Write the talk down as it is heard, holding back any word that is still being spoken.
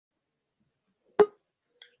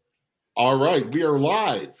All right, we are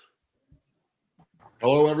live.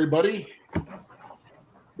 Hello, everybody.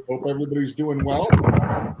 Hope everybody's doing well.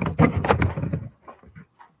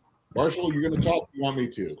 Marshall, you're going to talk? You want me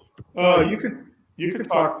to? You could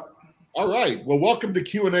talk. All right. Well, welcome to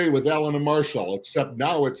Q&A with Alan and Marshall, except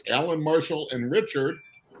now it's Alan, Marshall, and Richard.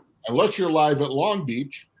 Unless you're live at Long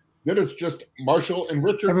Beach, then it's just Marshall and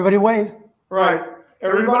Richard. Everybody wave. Right.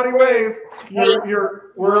 Everybody wave.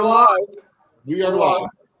 We're live. We are live.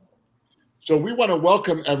 So we want to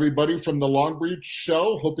welcome everybody from the Long Beach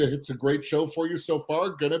show. Hope it's a great show for you so far.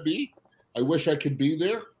 Gonna be. I wish I could be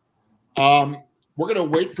there. We're gonna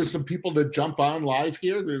wait for some people to jump on live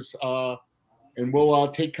here. And we'll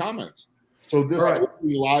take comments. So this will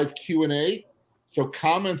be live Q&A. So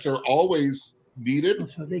comments are always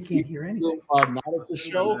needed. So they can't hear anything. Not at the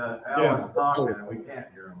show. We can't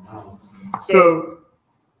hear them. So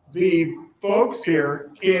the folks here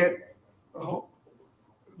can't.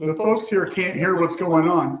 The folks here can't hear what's going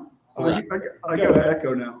on. I got an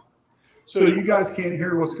echo now. So you guys can't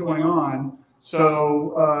hear what's going on.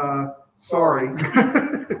 So sorry,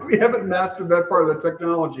 we haven't mastered that part of the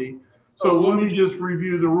technology. So let me just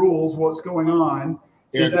review the rules. What's going on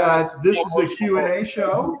is that this is a Q&A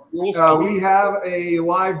show. We have a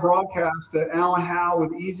live broadcast that Alan Howe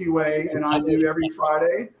with Easy Way and I do every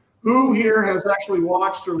Friday. Who here has actually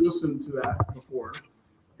watched or listened to that before?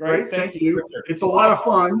 Great, thank you. It's a lot of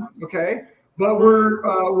fun, okay? But we're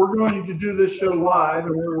going to do this show live,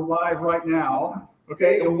 and we're live right now,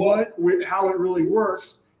 okay? And how it really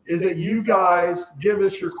works is that you guys give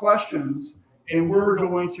us your questions, and we're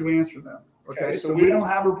going to answer them, okay? So we don't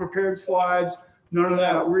have our prepared slides, none of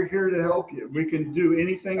that. We're here to help you. We can do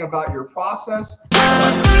anything about your process.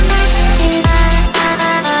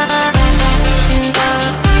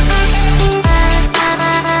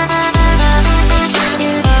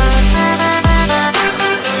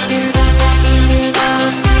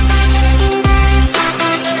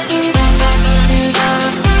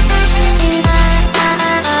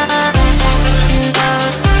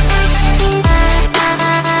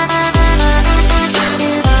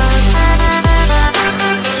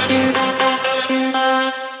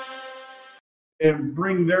 And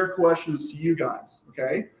bring their questions to you guys,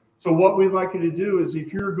 okay? So what we'd like you to do is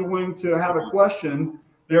if you're going to have a question,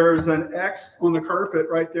 there's an X on the carpet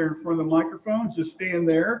right there in front of the microphone. Just stand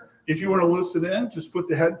there. If you want to listen in, just put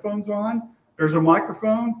the headphones on. There's a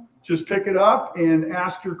microphone. Just pick it up and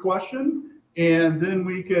ask your question, and then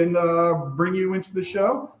we can bring you into the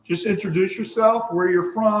show. Just introduce yourself, where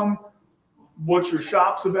you're from, what your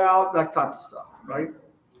shop's about, that type of stuff, right?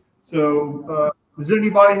 So does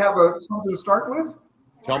anybody have something to start with?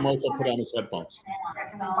 Tell Marshall to put on his headphones.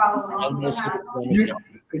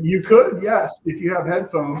 You could, yes, if you have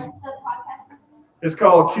headphones. It's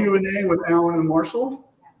called Q&A with Alan and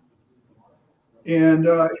Marshall. And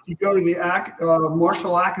if you go to the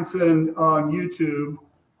Marshall Atkinson on YouTube,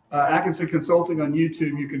 Atkinson Consulting on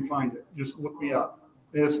YouTube, you can find it. Just look me up.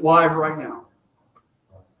 And it's live right now.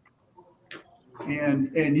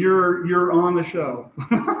 And you're on the show.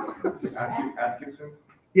 Atkinson?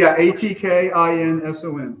 Yeah,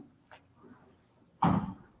 Atkinson.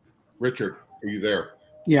 Richard, are you there?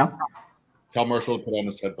 Yeah. Tell Marshall to put on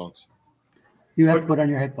his headphones. You have to put on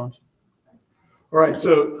your headphones. All right.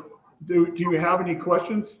 So do you have any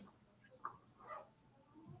questions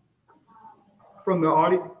from the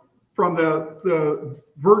audience, from the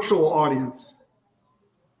virtual audience?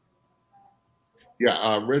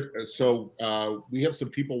 Yeah, so we have some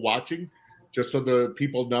people watching. Just so the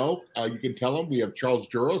people know, you can tell them we have Charles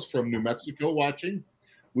Juros from New Mexico watching.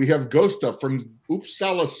 We have Gosta from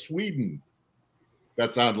Uppsala, Sweden,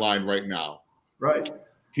 that's online right now. Right.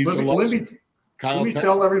 Let me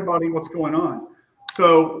tell everybody what's going on.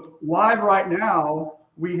 So live right now,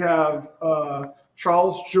 we have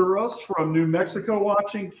Charles Juros from New Mexico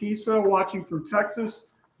watching, Kisa watching from Texas,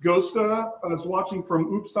 Gosta is watching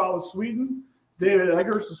from Uppsala, Sweden, David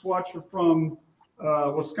Eggers is watching from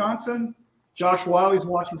Wisconsin, Josh Wiley's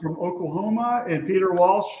watching from Oklahoma, and Peter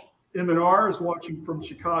Walsh, M&R, is watching from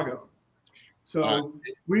Chicago. So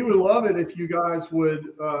we would love it if you guys would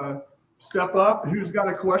step up. Who's got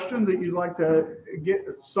a question that you'd like to get,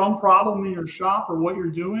 some problem in your shop or what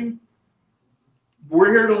you're doing?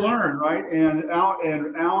 We're here to learn, right? And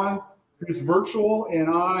Alan, who's virtual, and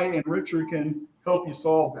I and Richard can help you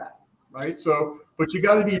solve that, right? So, but you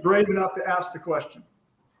got to be brave enough to ask the question.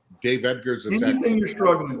 Dave Edgar's anything you're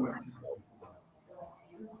struggling with.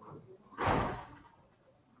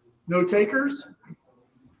 No takers?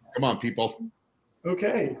 Come on, people.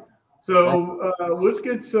 Okay. So let's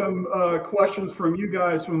get some questions from you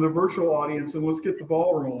guys from the virtual audience, and let's get the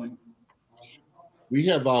ball rolling. We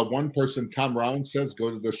have one person, Tom Rollins says, go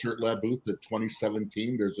to the Shirt Lab booth at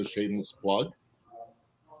 2017. There's a shameless plug.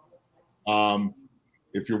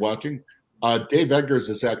 If you're watching. Dave Eggers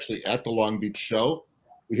is actually at the Long Beach show.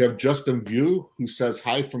 We have Justin View, who says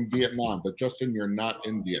hi from Vietnam. But Justin, you're not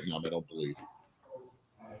in Vietnam, I don't believe.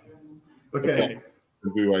 Okay.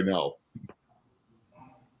 The View I know.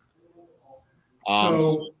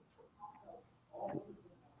 So,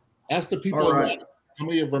 ask the people all right. how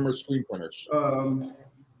many of them are screen printers.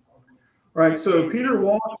 Right. So Peter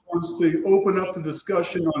Walsh wants to open up the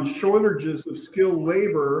discussion on shortages of skilled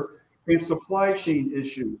labor and supply chain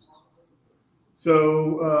issues.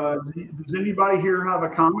 So does anybody here have a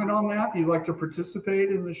comment on that? You'd like to participate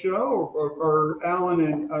in the show, or Alan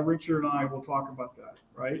and Richard and I will talk about that,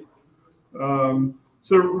 right?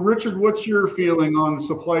 So Richard, what's your feeling on the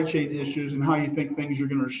supply chain issues and how you think things are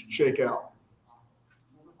going to shake out?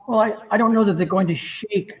 Well, I don't know that they're going to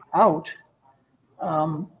shake out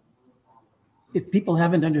if people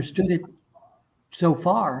haven't understood it so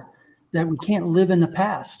far, that we can't live in the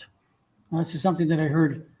past. This is something that I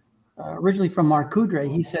heard originally from Mark Coudray.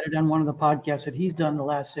 He said it on one of the podcasts that he's done the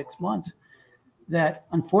last 6 months, that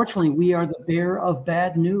unfortunately we are the bearer of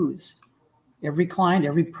bad news. Every client,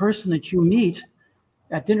 every person that you meet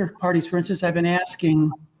at dinner parties, for instance, I've been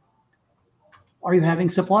asking, are you having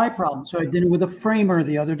supply problems? So I had dinner with a framer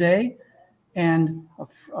the other day and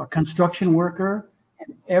a construction worker,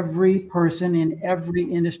 and every person in every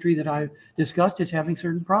industry that I've discussed is having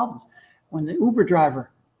certain problems. When the Uber driver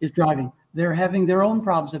is driving, they're having their own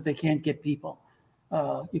problems that they can't get people.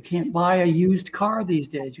 You can't buy a used car these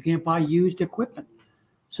days. You can't buy used equipment.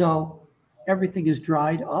 So everything is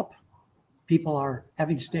dried up. People are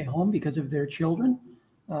having to stay home because of their children.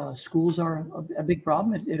 Schools are a big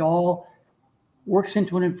problem. It all works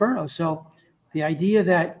into an inferno. So the idea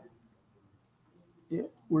that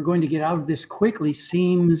we're going to get out of this quickly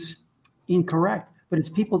seems incorrect, but it's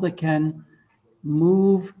people that can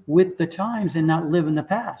move with the times and not live in the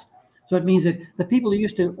past. So it means that the people who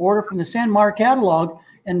used to order from the San Mar catalog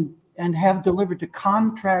and have delivered to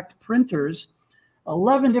contract printers,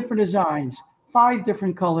 11 different designs, 5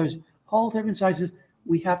 different colors, all different sizes,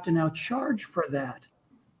 we have to now charge for that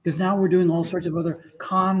because now we're doing all sorts of other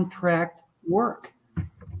contract work.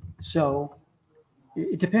 So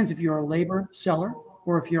it depends if you're a labor seller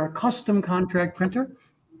or if you're a custom contract printer.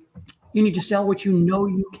 You need to sell what you know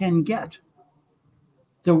you can get.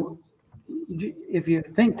 So if you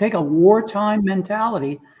take a wartime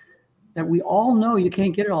mentality that we all know you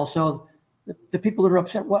can't get it all. So the people that are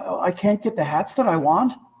upset, well, I can't get the hats that I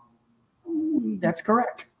want. That's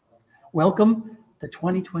correct. Welcome to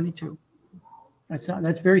 2022.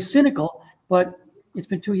 That's very cynical, but it's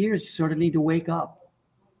been 2 years. You sort of need to wake up.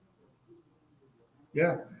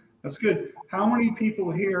 Yeah, that's good. How many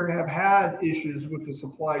people here have had issues with the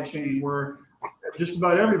supply chain? Where just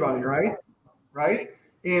about everybody, right? Right?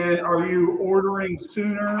 And are you ordering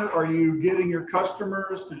sooner? Are you getting your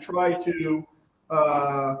customers to try to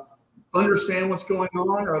understand what's going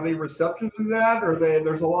on? Are they receptive to that?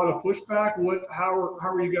 There's a lot of pushback? How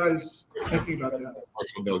are you guys thinking about that?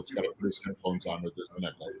 Marshall Mills got to put his headphones on with this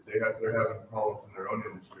minute. They're having problems in their own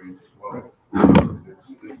industries as well.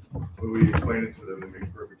 When we explain it to them, it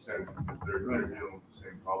makes perfect sense because they're dealing with the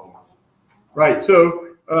same problems. Right. So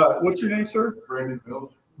what's your name, sir? Brandon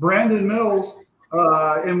Mills. Brandon Mills.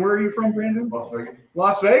 And where are you from, Brandon? Las Vegas.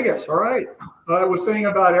 Las Vegas. All right. I was saying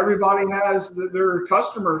about everybody their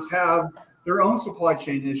customers have their own supply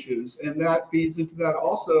chain issues, and that feeds into that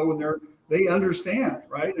also when they understand,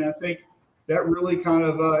 right? And I think that really kind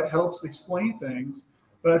of helps explain things.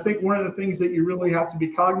 But I think one of the things that you really have to be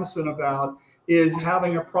cognizant about is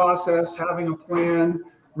having a process, having a plan,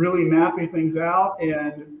 really mapping things out,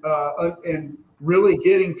 and really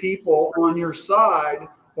getting people on your side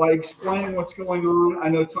by explaining what's going on. I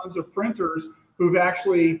know tons of printers who've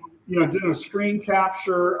actually, done a screen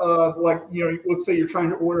capture of, like, let's say you're trying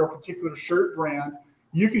to order a particular shirt brand.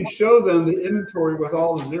 You can show them the inventory with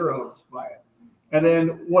all the zeros by it. And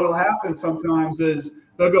then what'll happen sometimes is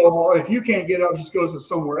they'll go, well, if you can't get it, it just goes to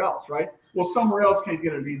somewhere else, right? Well, somewhere else can't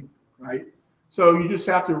get it either, right? So you just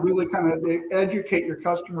have to really kind of educate your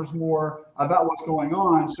customers more about what's going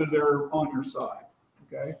on so they're on your side,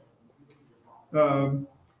 okay?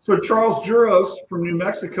 So Charles Juros from New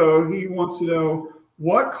Mexico, he wants to know,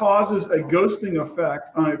 what causes a ghosting effect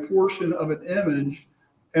on a portion of an image,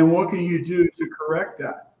 and what can you do to correct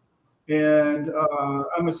that? And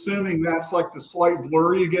I'm assuming that's like the slight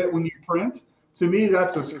blur you get when you print. To me,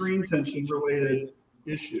 that's a screen tension related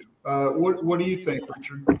issue. What do you think,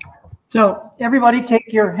 Richard? So everybody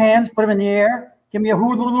take your hands, put them in the air. Give me a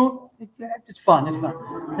hula. It's fun. It's fun.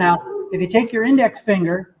 Now, if you take your index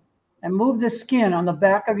finger and move the skin on the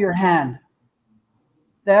back of your hand,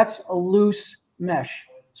 that's a loose mesh.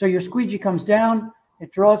 So your squeegee comes down,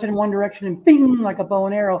 it draws it in one direction, and bing, like a bow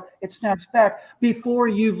and arrow, it snaps back before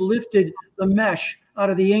you've lifted the mesh out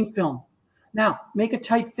of the ink film. Now, make a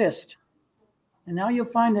tight fist. And now you'll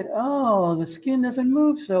find that, oh, the skin doesn't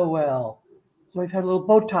move so well. So we've had a little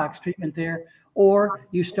Botox treatment there. Or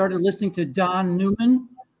you started listening to Don Newman,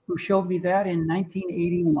 who showed me that in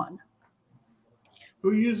 1981.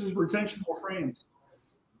 Who uses retentional frames?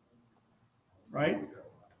 Right?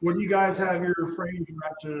 What do you guys have your frames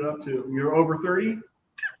ratcheted up to? You're over 30?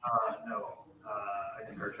 No. I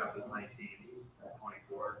think our shop is 19,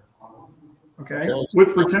 24. Okay. With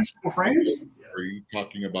retentional frames? Are you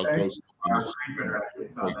talking about Okay. those? Our screen printer actually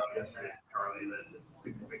found out yesterday, Charlie, that it's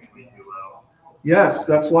significantly too low. Yes,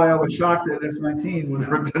 that's why I was shocked at S19 with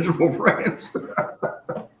retentional frames.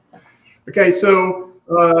 Okay, so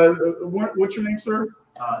what's your name, sir?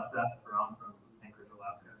 Seth from Anchorage,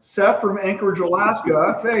 Alaska. Seth from Anchorage,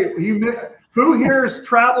 Alaska. Hey, who here has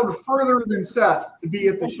traveled further than Seth to be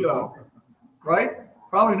at the show? Right?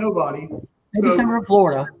 Probably nobody. Maybe So- somewhere in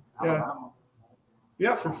Florida. Yeah.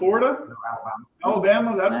 Yeah, from Florida?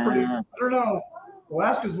 Alabama, that's pretty, I don't know.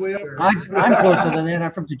 Alaska's way up there. I'm closer than that.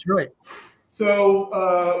 I'm from Detroit. So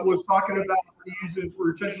was talking about using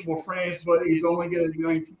retentional frames, but he's only getting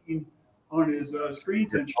 19 on his screen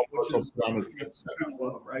tension, which is kind of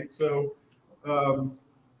low, right? So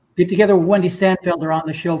Get together with Wendy Sandfelder on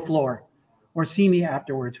the show floor, or see me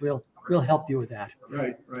afterwards. We'll help you with that.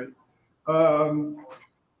 right.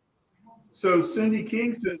 So Cindy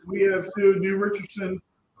King says we have to. New Richardson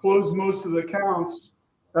closed most of the accounts.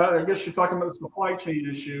 I guess you're talking about the supply chain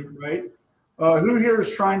issue, right? Who here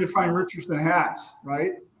is trying to find Richardson hats,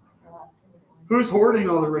 right? Who's hoarding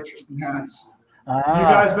all the Richardson hats? You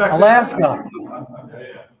guys back Alaska.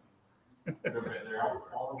 They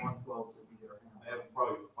have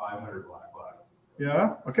probably 500 black box.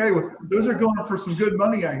 Yeah. Okay. Well, those are going for some good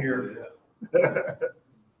money, I hear.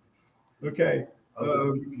 Okay. I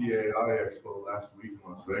was at the PAI Expo last week in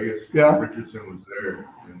Las Vegas. Yeah. Richardson was there,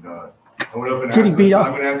 and I went up and Getting beat up.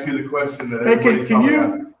 I'm going to ask you the question that Hey, everybody can you?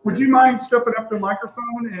 talks about. Would you mind stepping up to the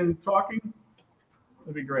microphone and talking?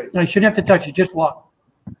 That'd be great. No, you shouldn't have to touch it. Just walk.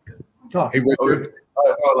 Talk. Hey, Richard,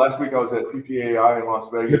 Last week I was at PPAI in Las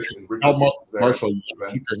Vegas. And tell Richardson was there. Marshall,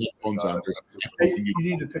 keep your headphones on. There's Hey, nothing you you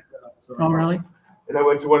need to pick that up. Sorry. Oh, really? And I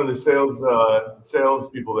went to one of the sales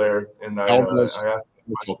people there, and I asked them a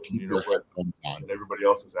Marshall, question, keep your headphones on. and everybody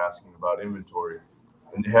else was asking about inventory.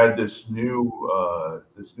 And they had this new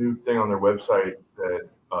thing on their website that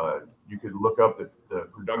you could look up the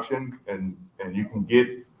production, and you can get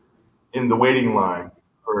in the waiting line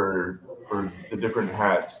for the different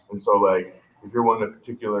hats. And so, like, if you're wanting a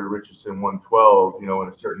particular Richardson 112, in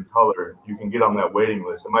a certain color, you can get on that waiting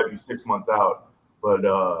list. It might be 6 months out, but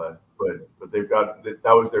they've got that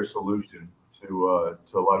was their solution to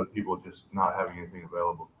a lot of people just not having anything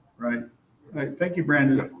available. Right. Right. Thank you,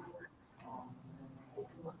 Brandon.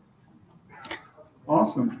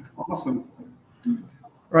 Awesome.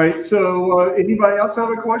 Right. So anybody else have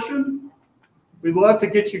a question? We'd love to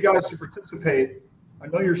get you guys to participate. I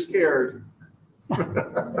know you're scared.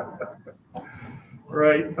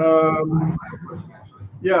 Right.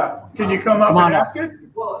 Yeah. Can you come up and ask it?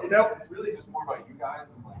 Well, it's really just more about you guys.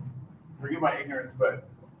 And like, forgive my ignorance, but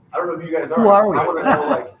I don't know who you guys are. Who are we? I want to know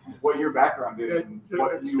like what your background is. And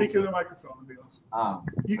what you, Speak in the microphone, to be honest.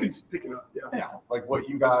 You can pick it up. Yeah. yeah, like what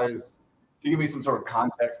you guys. To give me some sort of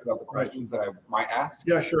context about the questions that I might ask,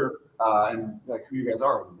 Yeah. Sure. and like who you guys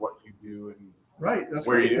are, and what you do, and Right. That's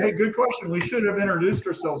Where are great. you? Hey, good question. We should have introduced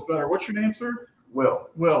ourselves better. What's your name, sir? Will.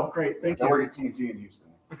 Will. Great. Thank I you. work at TNT in Houston.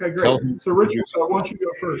 Okay, Tell great. him. So Richard, why don't you go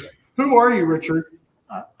first? Who are you, Richard?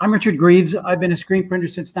 I'm Richard Greaves. I've been a screen printer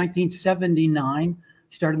since 1979.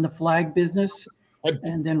 Started in the flag business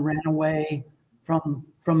and then ran away from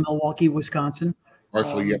Milwaukee, Wisconsin.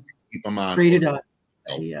 Marshall, you have to keep them on. Created a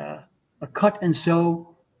cut and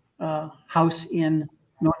sew house in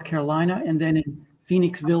North Carolina, and then in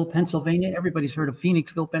Phoenixville, Pennsylvania. Everybody's heard of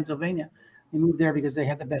Phoenixville, Pennsylvania. They moved there because they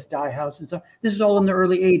had the best dye house and stuff. This is all in the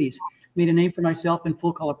early 80s. Made a name for myself in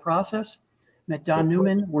full color process. Met Don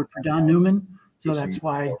Newman, worked for Don Newman. So that's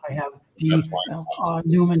why I have D.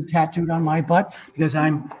 Newman tattooed on my butt, because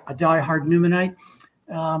I'm a diehard Newmanite.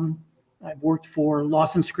 I've worked for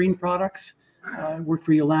Lawson Screen Products. I worked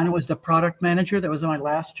for Yolanda as the product manager. That was my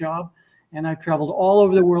last job. And I've traveled all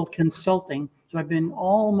over the world consulting. So I've been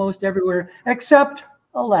almost everywhere except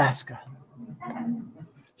Alaska.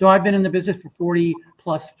 So I've been in the business for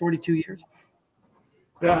 42 years.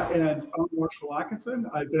 Yeah, and I'm Marshall Atkinson.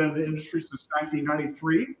 I've been in the industry since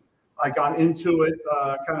 1993. I got into it,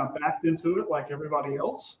 kind of backed into it like everybody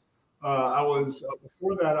else. I was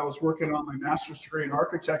before that, I was working on my master's degree in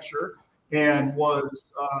architecture and was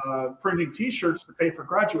printing T-shirts to pay for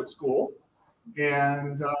graduate school.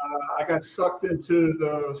 And I got sucked into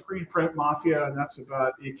the screen print mafia, and that's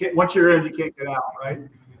about, you can't, once you're in, you can't get out, right?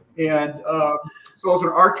 And so I was an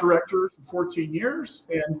art director for 14 years,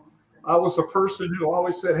 and I was a person who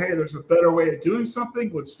always said, hey, there's a better way of doing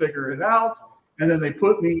something, let's figure it out. And then they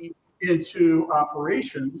put me into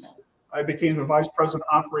operations. I became the vice president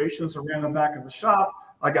of operations and ran the back of the shop.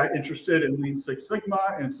 I got interested in Lean Six Sigma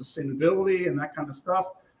and sustainability and that kind of stuff.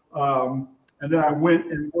 And then I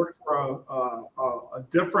went and worked for a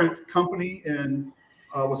different company in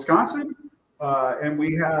Wisconsin. And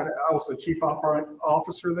I was the chief operating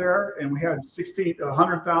officer there, and we had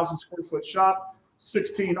 100,000 square foot shop,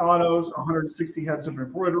 16 autos, 160 heads of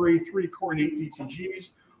embroidery, 3 core and 8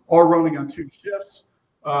 DTGs, all running on 2 shifts.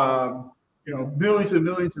 Millions and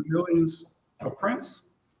millions and millions of prints.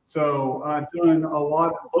 So I've done a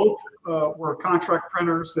lot. Both were contract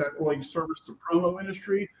printers that really service the promo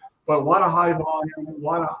industry, but a lot of high volume, a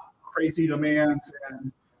lot of crazy demands,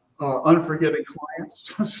 and unforgiving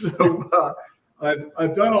clients. So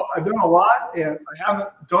I've done a lot, and I haven't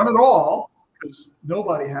done it all because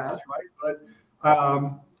nobody has, right? But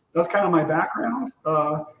that's kind of my background.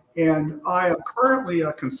 And I am currently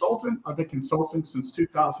a consultant. I've been consulting since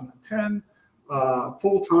 2010,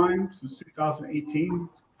 full-time since 2018,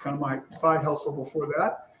 kind of my side hustle before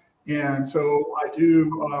that. And so I do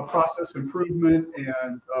process improvement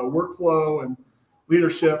and workflow and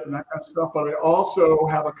leadership and that kind of stuff. But I also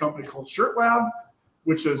have a company called Shirt Lab,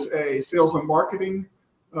 which is a sales and marketing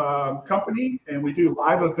company. And we do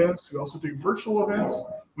live events. We also do virtual events.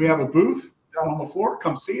 We have a booth down on the floor.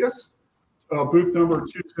 Come see us. Booth number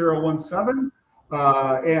 2017.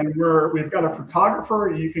 And we've got a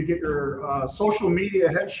photographer. You can get your social media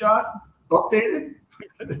headshot updated.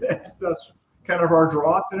 That's kind of our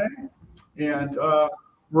draw today. And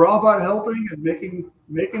we're all about helping and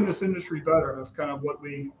making this industry better. That's kind of what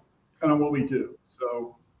we do.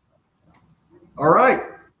 So, all right,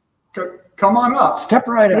 come on up. Step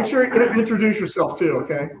right up. Make sure you introduce yourself too.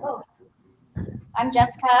 Okay. Oh. I'm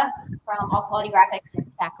Jessica from All Quality Graphics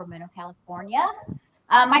in Sacramento, California.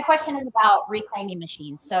 My question is about reclaiming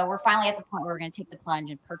machines. So we're finally at the point where we're going to take the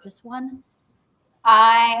plunge and purchase one.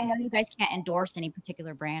 I know you guys can't endorse any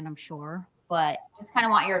particular brand, I'm sure, but just kind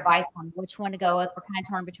of want your advice on which one to go with. We're kind of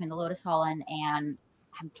torn between the Lotus Holland and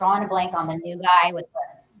I'm drawing a blank on the new guy with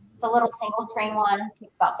it's a little single screen one. It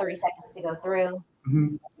takes about 30 seconds to go through.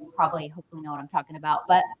 Mm-hmm. Probably, hopefully know what I'm talking about,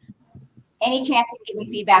 but any chance you can give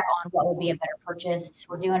me feedback on what would be a better purchase?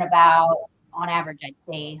 We're doing about, on average, I'd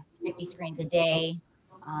say 50 screens a day.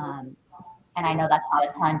 And I know that's not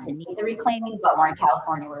a ton to need the reclaiming, but we're in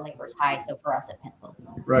California where labor's high. So for us, it pencils.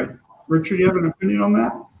 Right. Richard, you have an opinion on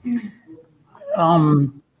that?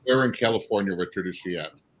 Where in California, Richard, is she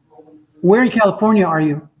at? Where in California are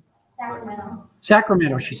you? Sacramento.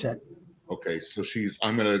 Sacramento, she said. Okay, so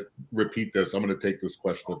I'm going to repeat this. I'm going to take this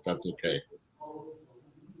question if that's okay.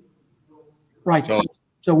 Right.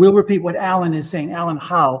 So we'll repeat what Alan is saying. Alan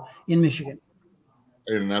Howe in Michigan.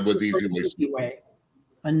 And I'm with Easy Way.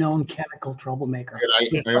 A known chemical troublemaker.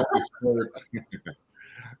 And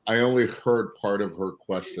I only heard part of her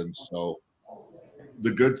question. So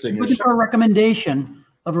the good thing is a recommendation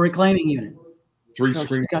of a reclaiming unit. 3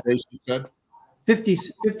 screens a day, she said? 50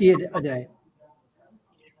 a day.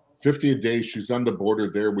 50 a day. She's on the border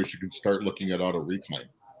there where she can start looking at auto reclaim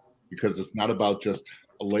because it's not about just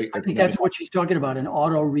a late. I think that's what she's talking about, an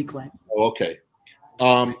auto reclaim. Oh, okay.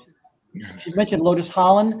 She mentioned Lotus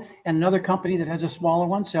Holland and another company that has a smaller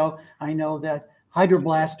one. So I know that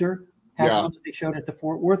Hydroblaster has one that they showed at the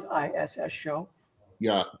Fort Worth ISS show.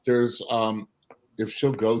 Yeah, there's if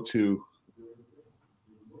she'll go to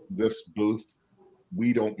this booth,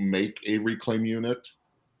 we don't make a reclaim unit,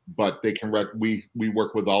 but they can we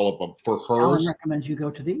work with all of them. For hers, Alan recommends you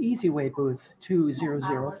go to the Easy Way booth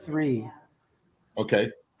 2003.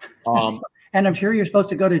 Okay. And I'm sure you're supposed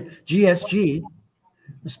to go to GSG,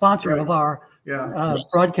 the sponsor of our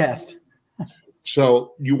broadcast.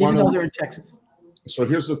 So you want to? They're in Texas. So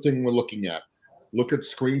here's the thing we're looking at. Look at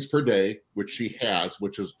screens per day, which she has,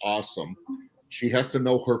 which is awesome. She has to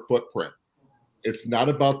know her footprint. It's not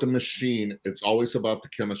about the machine. It's always about the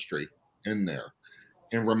chemistry in there.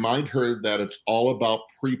 And remind her that it's all about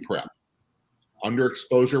pre-prep.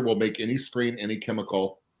 Underexposure will make any screen, any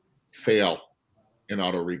chemical fail in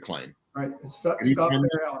auto reclaim. Right. Stop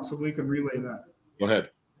there, Alan, so we can relay that. Go ahead.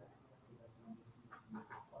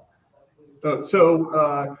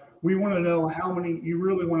 So we want to know how many, you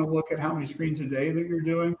really want to look at how many screens a day that you're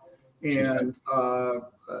doing. and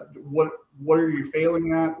what are you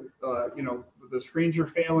failing at? The screens are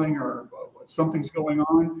failing, or something's going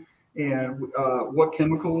on, and what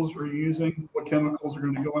chemicals are you using? What chemicals are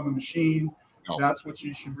going to go in the machine? That's what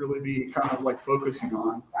you should really be kind of like focusing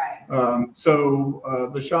on. Right. So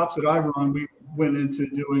the shops that I run, we went into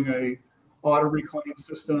doing a auto reclaim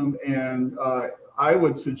system, and I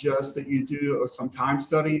would suggest that you do some time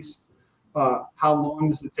studies. How long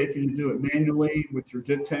does it take you to do it manually with your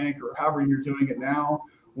dip tank, or however you're doing it now?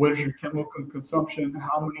 What is your chemical consumption?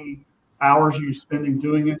 How many hours are you spending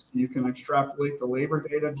doing it? So you can extrapolate the labor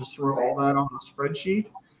data, just throw all that on a spreadsheet.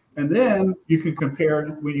 And then you can compare,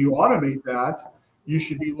 when you automate that, you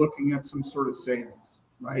should be looking at some sort of savings,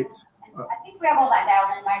 right? I think we have all that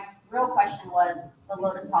down. And my real question was the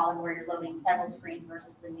Lotus Holland, where you're loading several screens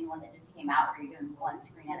versus the new one that just came out, where you're doing one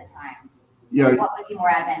screen at a time. Yeah. What would be more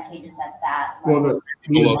advantageous at that? Well, the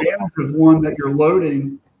advantage of one that you're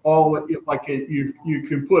loading you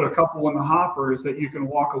can put a couple in the hopper is that you can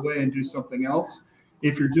walk away and do something else.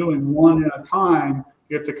 If you're doing one at a time,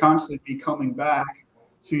 you have to constantly be coming back.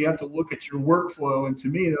 So you have to look at your workflow. And to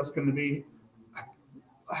me, that's going to be,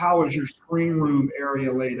 how is your screen room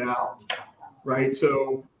area laid out, right?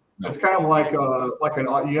 So it's kind of like you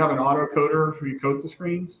have an auto coder where you coat the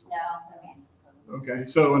screens. No. Okay,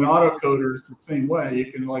 so an auto coder is the same way.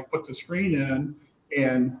 You can like put the screen in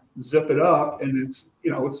and zip it up, and it's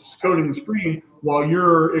coating the screen while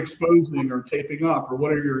you're exposing or taping up or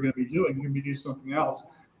whatever you're going to be doing. You can be doing something else.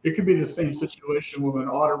 It could be the same situation with an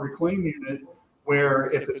auto reclaim unit, where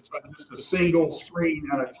if it's just a single screen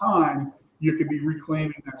at a time, you could be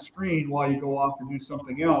reclaiming that screen while you go off and do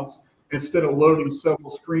something else, instead of loading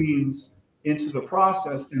several screens into the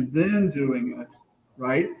process and then doing it,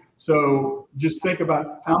 right? So just think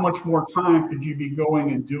about how much more time could you be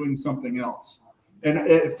going and doing something else. And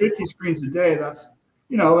at 50 screens a day, that's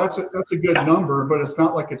a good number, but it's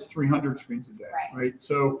not like it's 300 screens a day, right?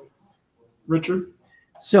 So, Richard?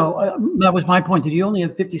 So that was my point. That you only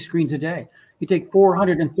have 50 screens a day. You take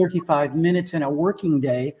 435 minutes in a working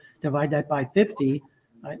day, divide that by 50.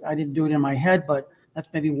 I didn't do it in my head, but that's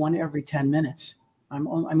maybe one every 10 minutes. I'm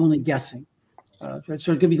only guessing.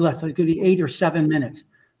 So it could be less. So it could be 8 or 7 minutes.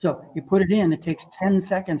 So you put it in. It takes 10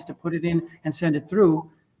 seconds to put it in and send it through.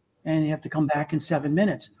 And you have to come back in 7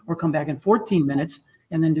 minutes, or come back in 14 minutes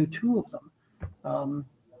and then do 2 of them.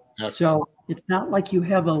 So it's not like you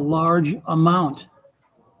have a large amount.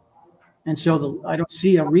 And so I don't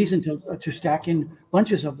see a reason to stack in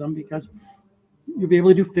bunches of them, because you'll be able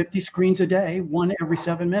to do 50 screens a day, one every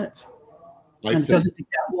 7 minutes. And it doesn't take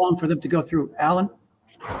that long for them to go through. Alan?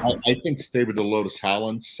 I think stay with the Lotus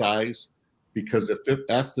Holland size, because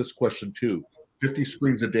ask this question too. 50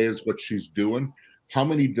 screens a day is what she's doing. How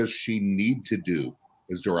many does she need to do?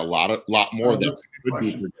 Is there a lot more that could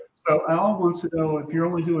be? So Alan wants to know, if you're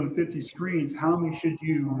only doing 50 screens, how many do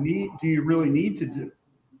you really need to do?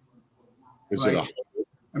 Is it 100?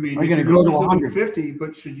 I mean, are you going to go to 150,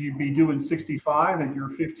 but should you be doing 65 and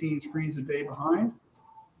you're 15 screens a day behind?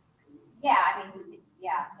 Yeah, I mean,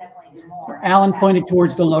 yeah, definitely more. Alan pointed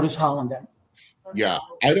towards the Lotus Holland then. Yeah,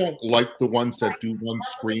 I don't like the ones that do one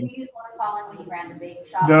screen. Did you use Lotus Holland when you ran the big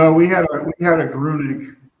shop? No, we had a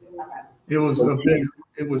Grunig. It was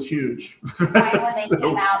it was huge. When they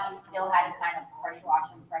came out, you still had to kind of pressure wash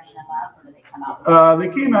and freshen them up, or did they come out? They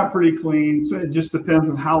came out pretty clean. So it just depends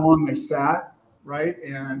on how long they sat, right?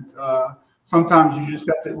 And sometimes you just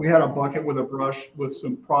have to. We had a bucket with a brush with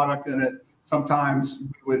some product in it. Sometimes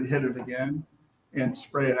we would hit it again and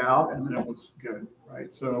spray it out, and then it was good,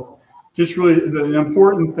 right? So just really the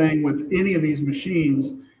important thing with any of these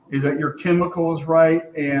machines is that your chemical is right,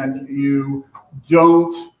 and you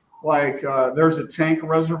don't there's a tank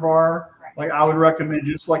reservoir. Like I would recommend,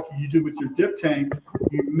 just like you do with your dip tank,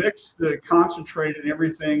 you mix the concentrate and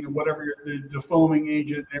everything, and whatever the defoaming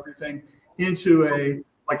agent and everything, into a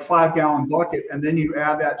 5-gallon bucket, and then you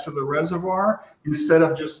add that to the reservoir instead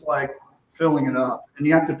of just filling it up. And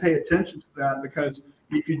you have to pay attention to that, because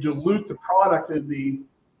if you dilute the product in the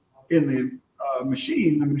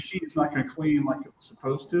machine, the machine is not going to clean like it's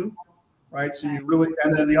supposed to, right? So you really,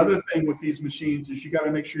 and then the other thing with these machines is you got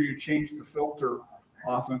to make sure you change the filter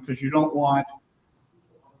often, because you don't want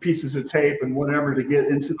pieces of tape and whatever to get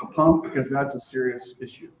into the pump, because that's a serious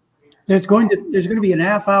issue. There's going to be an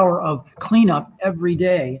half hour of cleanup every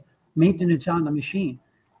day, maintenance on the machine.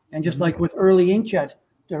 And just like with early inkjet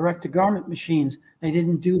direct-to-garment machines, they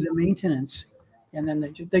didn't do the maintenance. And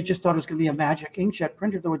then they just thought it was going to be a magic inkjet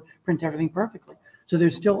printer that would print everything perfectly. So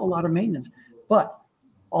there's still a lot of maintenance. But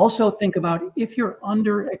also think about, if you're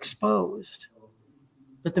underexposed,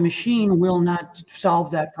 that the machine will not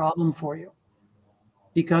solve that problem for you.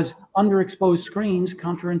 because underexposed screens,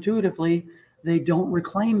 counterintuitively, they don't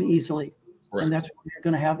reclaim easily. Right. And that's what you're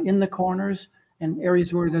going to have in the corners and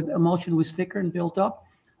areas where the emulsion was thicker and built up,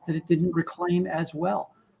 that it didn't reclaim as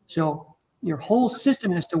well. So your whole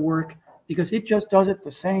system has to work, because it just does it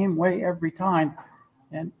the same way every time.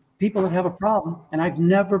 And people that have a problem, and I've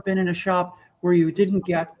never been in a shop where you didn't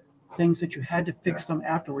get things that you had to fix them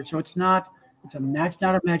afterwards. So it's not a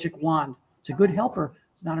magic wand. It's a good helper.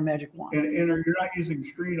 It's not a magic wand. And you're not using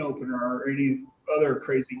screen opener or any other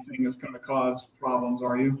crazy thing that's going to cause problems,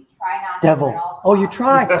 are you? Try not Devil. to. Oh, you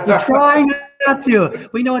try. You try not to.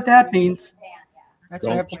 We know what that means. That's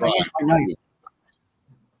what Don't happened try. to my knife.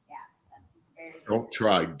 Don't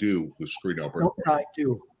try, do the screen opener. Don't try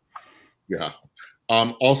to. Yeah.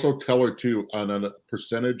 Also tell her too, on a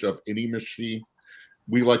percentage of any machine,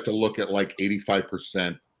 we like to look at like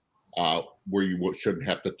 85% where you shouldn't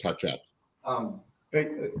have to touch up. Hey,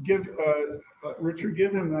 Richard,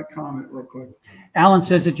 give him that comment real quick. Alan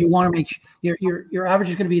says that you want to make your average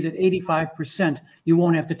is going to be that 85%. You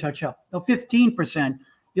won't have to touch up. Now 15%,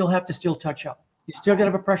 you'll have to still touch up. You still got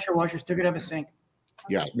to have a pressure washer, still got to have a sink.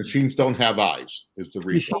 Yeah, machines don't have eyes is the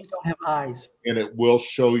reason. Machines don't have eyes. And it will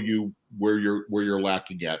show you where you're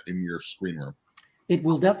lacking at in your screen room. It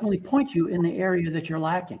will definitely point you in the area that you're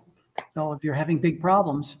lacking. So if you're having big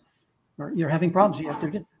problems, or you're having problems,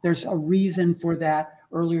 there's a reason for that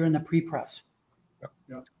earlier in the pre-press.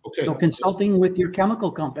 Yeah. Okay. So consulting with your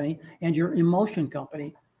chemical company and your emulsion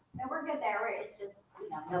company. No, we're good there. It's just,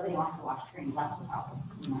 nobody wants to wash screens. That's the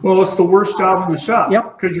problem. Well, it's the worst job in the shop.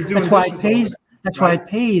 Yep. Because you're doing That's why it dishes pays. That's why right? it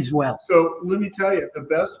pays well. So let me tell you, the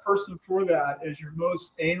best person for that is your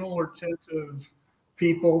most anal or retentive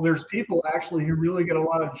people. There's people actually who really get a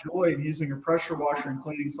lot of joy in using a pressure washer and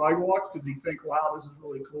cleaning sidewalks because they think, wow, this is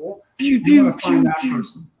really cool. You want to find that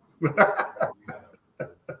person.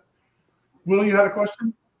 Will, you had a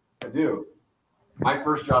question? I do. My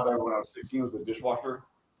first job ever when I was 16 was a dishwasher.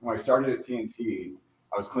 When I started at TNT,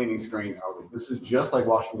 I was cleaning screens. And I was like, this is just like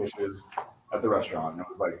washing dishes at the restaurant. And it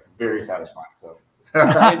was like very satisfying. So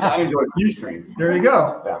I enjoyed cleaning screens. There you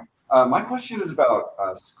go. Yeah. My question is about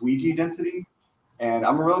squeegee density. And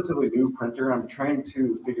I'm a relatively new printer. I'm trying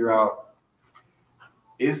to figure out,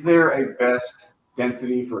 is there a best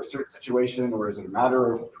density for a certain situation, or is it a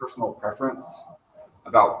matter of personal preference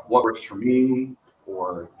about what works for me?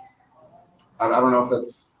 Or I don't know if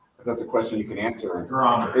that's a question you can answer.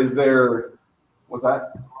 Durometer. Is there, what's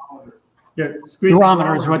that? Yeah,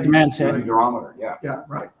 Durometer is what the man said. Durometer, yeah. Yeah,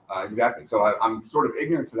 right. Exactly. So I'm sort of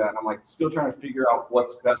ignorant to that. And I'm like still trying to figure out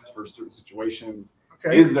what's best for certain situations.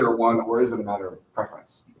 Okay. Is there one, or is it a matter of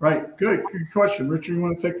preference? Right. Good question. Richard, you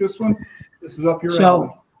want to take this one? This is up your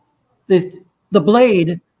So alley. the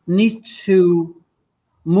blade needs to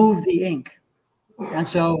move the ink. And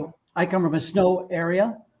so I come from a snow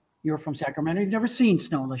area. You're from Sacramento. You've never seen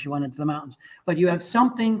snow unless you went into the mountains. But you have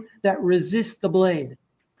something that resists the blade.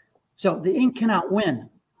 So the ink cannot win.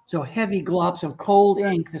 So heavy globs of cold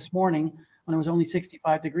ink this morning when it was only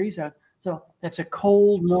 65 degrees out. So that's a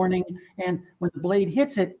cold morning. And when the blade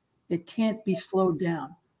hits it, it can't be slowed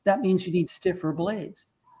down. That means you need stiffer blades.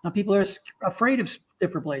 Now, people are afraid of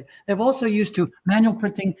stiffer blades. They've also used to manual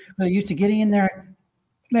printing. They're used to getting in there,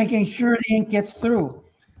 making sure the ink gets through.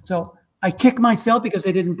 So I kick myself because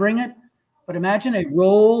they didn't bring it. But imagine a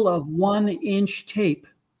roll of 1-inch tape.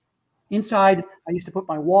 Inside, I used to put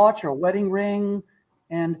my watch or a wedding ring.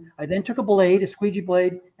 And I then took a blade, a squeegee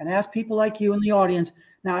blade, and asked people like you in the audience,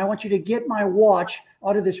 now I want you to get my watch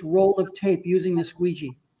out of this roll of tape using the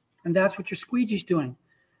squeegee. And that's what your squeegee's doing.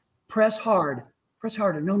 Press hard. Press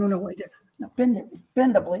harder. No, wait. No, bend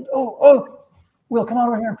the blade. Oh. Will, come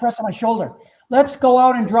over here and press on my shoulder. Let's go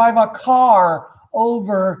out and drive a car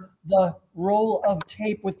over the roll of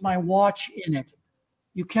tape with my watch in it.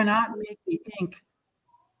 You cannot make the ink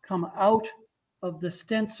come out of the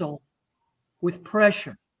stencil with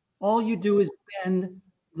pressure. All you do is bend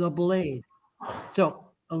the blade. So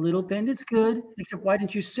a little bend is good, except why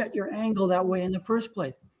didn't you set your angle that way in the first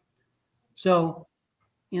place? So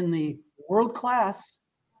in the world-class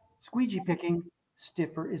squeegee picking,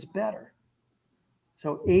 stiffer is better.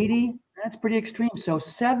 So 80, that's pretty extreme. So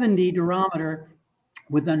 70 durometer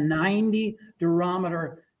with a 90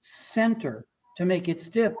 durometer center to make it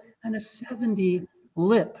stiff, and a 70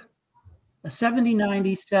 lip. A 70,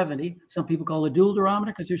 90, 70. Some people call it a dual durometer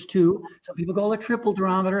because there's two. Some people call it a triple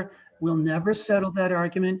durometer. We'll never settle that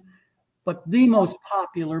argument. But the most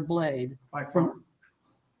popular blade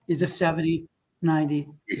is a 70, 90,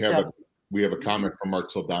 70. We have a comment from Mark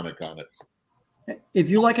Soldonic on it. If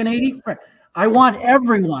you like an 80, I want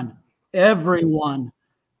everyone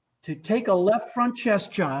to take a left front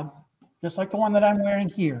chest job just like the one that I'm wearing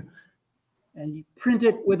here, and you print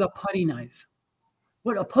it with a putty knife.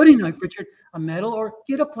 What, a putty knife, Richard? A metal, or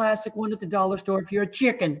get a plastic one at the dollar store if you're a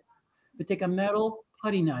chicken. But take a metal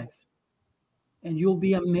putty knife, and you'll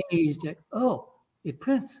be amazed at, oh, it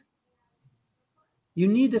prints. You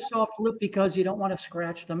need the soft lip because you don't want to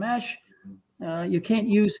scratch the mesh. You could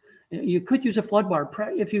use a flood bar.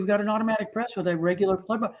 If you've got an automatic press with a regular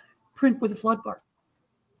flood bar, print with a flood bar.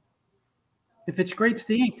 If it scrapes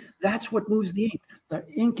the ink, that's what moves the ink. The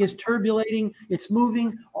ink is turbulating, it's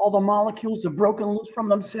moving, all the molecules are broken loose from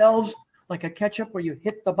themselves, like a ketchup where you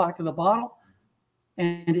hit the back of the bottle,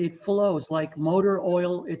 and it flows like motor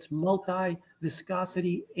oil. It's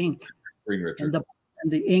multi-viscosity ink. Richard.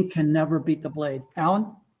 And the ink can never beat the blade.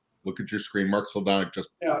 Alan? Look at your screen. Mark Soldonic just.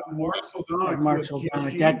 Yeah, Mark Soldonic. Mark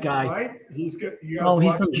Soldonic, that guy. Right? He's good. You guys Oh,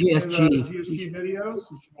 he's from GSG. GSG videos.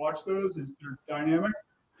 You should watch those. They're dynamic.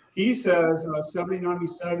 He says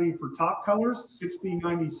 70-90-70 for top colors,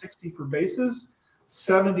 60-90-60 for bases,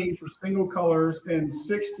 70 for single colors, and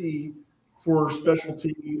 60 for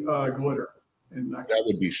specialty glitter. And that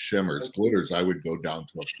would be shimmers. Glitters, I would go down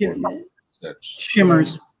to a 4.6.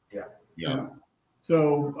 Shimmers. Yeah.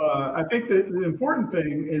 So I think that the important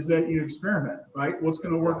thing is that you experiment, right? What's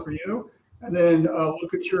going to work for you? And then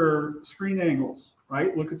look at your screen angles,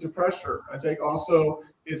 right? Look at the pressure. I think also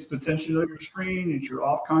it's the tension of your screen, it's your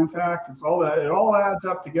off contact, it's all that. It all adds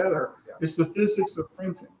up together. It's the physics of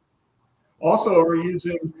printing. Also, we're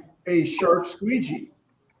using a sharp squeegee,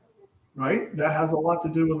 right? That has a lot to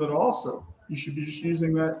do with it also. You should be just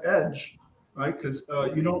using that edge, right? Because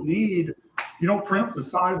you don't print the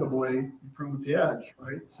side of the blade, you print with the edge,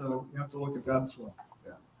 right? So you have to look at that as well.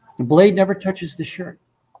 Yeah. The blade never touches the shirt.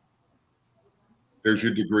 There's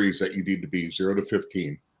your degrees that you need to be, 0 to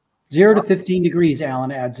 15. 0 to 15 degrees,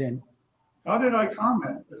 Alan adds in. How did I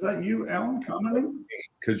comment? Is that you, Alan, commenting?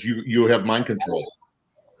 Because you have mind controls.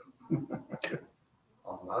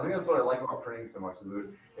 Awesome. I think that's what I like about printing so much, is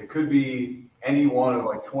it could be any one of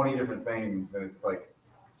like 20 different things, and it's like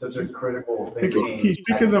such a critical thinking. Can you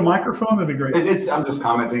speak into the microphone? That'd be great. I'm just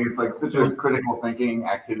commenting. It's like such a critical thinking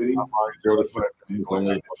activity. 0 to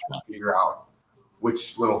 15. Figure out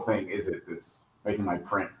which little thing is it that's making my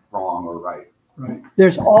print wrong or right. Right.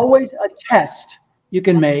 There's always a test you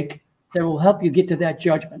can make that will help you get to that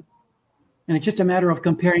judgment. And it's just a matter of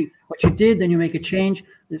comparing what you did, then you make a change,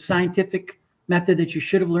 the scientific method that you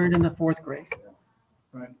should have learned in the 4th grade.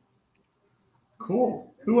 Right.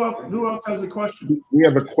 Cool. Who else has a question? We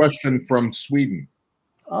have a question from Sweden.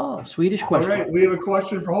 Oh, Swedish question. All right, we have a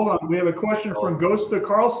question hold on. We have a question from Gösta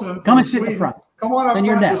Carlson. Come and sit in the front. Come on up Then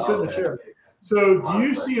you're front, next. sit in the chair. So do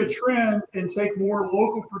you see a trend in take more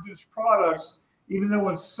local produced products, even though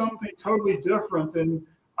it's something totally different than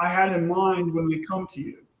I had in mind when they come to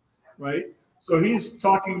you, right? So he's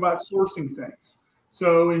talking about sourcing things.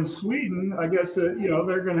 So in Sweden, I guess, they're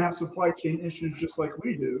going to have supply chain issues just like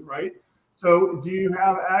we do, right? So do you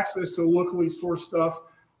have access to locally sourced stuff?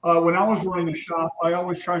 When I was running a shop, I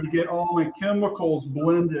always tried to get all my chemicals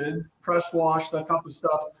blended, press wash, that type of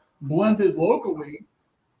stuff, blended locally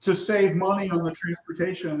to save money on the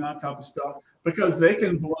transportation and that type of stuff, because they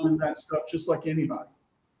can blend that stuff just like anybody,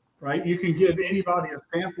 right? You can give anybody a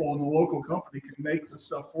sample and the local company can make the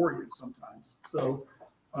stuff for you sometimes. So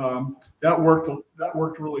that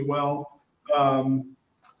worked really well.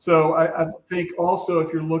 So I think also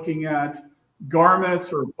if you're looking at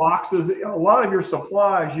garments or boxes, a lot of your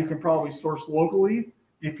supplies you can probably source locally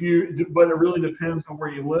but it really depends on where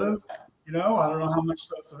you live. I don't know how much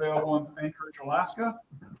stuff's available in Anchorage, Alaska,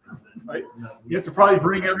 right? You have to probably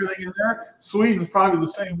bring everything in there. Sweden's probably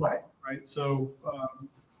the same way, right? So,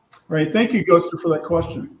 right. Thank you, Ghoster, for that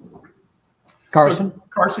question. Carson? So,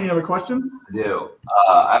 Carson, you have a question? I do.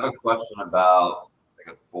 I have a question about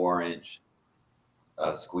like a 4-inch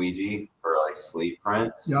squeegee for like sleeve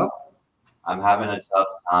prints. Yep. I'm having a tough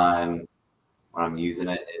time when I'm using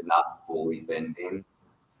it and not fully bending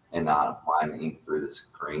and not applying the ink through the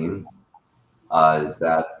screen. Is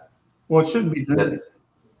that? Well, it shouldn't be bending.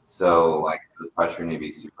 So like the pressure need to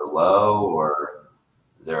be super low, or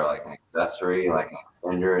is there like an accessory, like an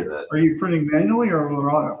extender that? Are you printing manually or with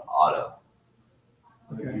auto? Auto.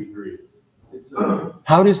 Okay.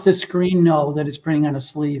 How does the screen know that it's printing on a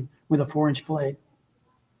sleeve with a 4-inch blade?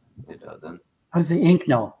 It doesn't. How does the ink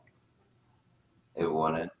know? It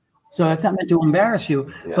wouldn't. So that's not meant to embarrass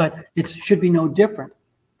you, but it should be no different.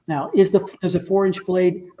 Now, does a 4-inch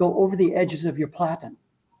blade go over the edges of your platen?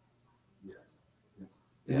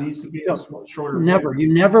 It needs to be So, shorter. Never.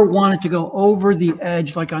 You never want it to go over the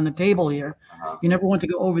edge, like on the table here. Uh-huh. You never want to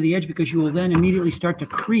go over the edge because you will then immediately start to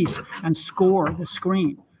crease and score the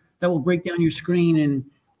screen. That will break down your screen in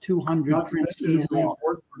 200 Not to prints mention it'll easily. leave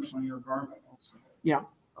footprints on your garment also. Yeah.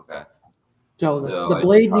 Okay. So So the I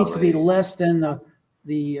blade needs to be probably- less than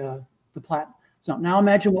the platinum. So now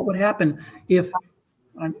imagine what would happen if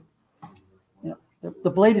the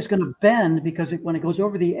blade is going to bend because when it goes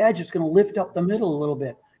over the edge, it's going to lift up the middle a little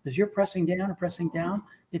bit. As you're pressing down and pressing down,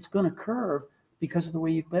 it's going to curve because of the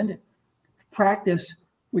way you bend it. Practice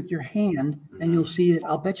with your hand, and you'll see it.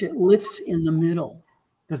 I'll bet you it lifts in the middle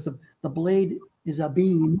because the blade is a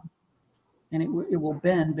beam, and it will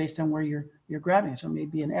bend based on where you're grabbing it. So it may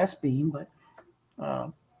be an S beam, but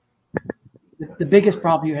the biggest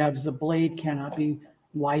problem you have is the blade cannot be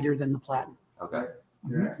wider than the platinum. Okay.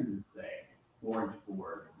 They're actually the same, 4-inch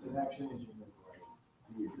board. The action is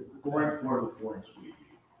 4-inch board with 4-inch squeegee.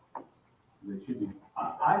 They should be.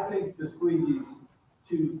 I think the squeegee's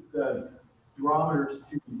the durometer's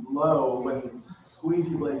too low. When the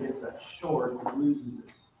squeegee blade gets that short, it loses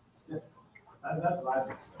its stiffness. That's what I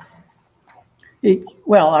think.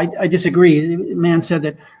 Well, I disagree. The man said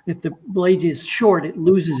that if the blade is short, it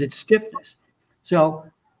loses its stiffness. So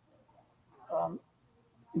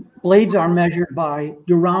blades are measured by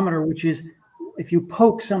durometer, which is if you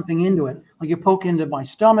poke something into it, like you poke into my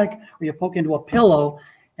stomach or you poke into a pillow,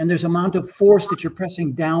 and there's amount of force that you're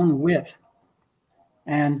pressing down with.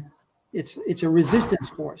 And it's a resistance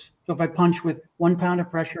force. So if I punch with 1 pound of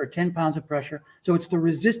pressure or 10 pounds of pressure, so it's the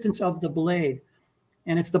resistance of the blade,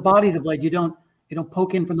 and it's the body of the blade. You don't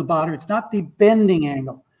poke in from the bottom. It's not the bending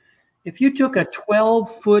angle. If you took a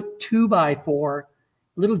 12-foot 2x4,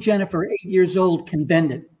 little Jennifer, 8 years old, can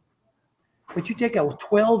bend it. But you take a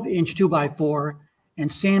 12-inch 2x4,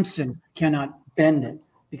 and Samson cannot bend it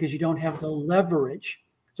because you don't have the leverage.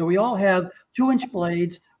 So we all have 2-inch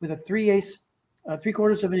blades with a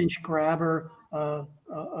 3/4 of an inch grabber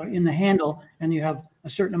in the handle, and you have a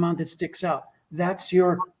certain amount that sticks out. That's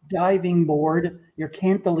your diving board, your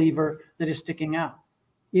cantilever that is sticking out.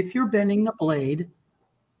 If you're bending the blade,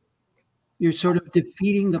 you're sort of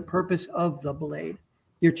defeating the purpose of the blade.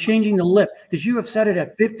 You're changing the lip because you have set it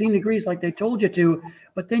at 15 degrees like they told you to,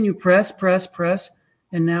 but then you press,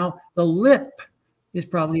 and now the lip is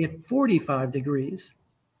probably at 45 degrees.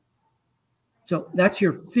 So that's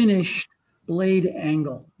your finished blade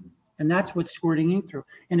angle, and that's what's squirting ink through.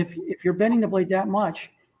 And if you're bending the blade that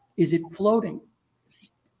much, is it floating?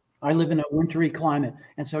 I live in a wintry climate,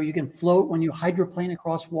 and so you can float when you hydroplane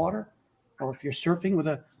across water, or if you're surfing with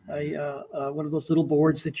one of those little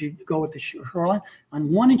boards that you go with the shoreline.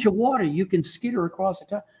 On 1 inch of water, you can skitter across the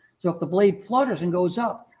top. So if the blade flutters and goes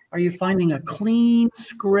up, are you finding a clean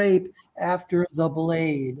scrape after the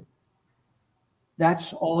blade?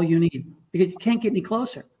 That's all you need, because you can't get any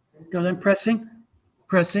closer. Because I'm pressing.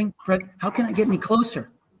 How can I get any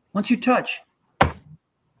closer? Once I touch,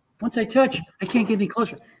 I can't get any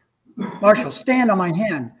closer. Marshall, stand on my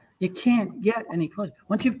hand. You can't get any closer.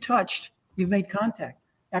 Once you've touched, you've made contact.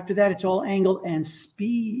 After that, it's all angle and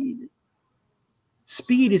speed.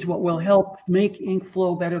 Speed is what will help make ink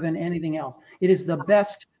flow better than anything else. It is the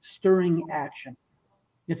best stirring action.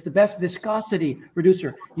 It's the best viscosity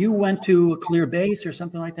reducer. You went to a clear base or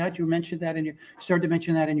something like that. You mentioned that started to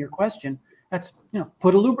mention that in your question. That's,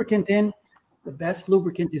 put a lubricant in. The best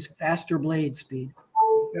lubricant is faster blade speed.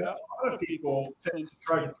 Yeah, a lot of people tend to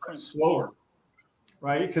try to print slower,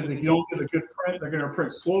 right? Because if you don't get a good print, they're going to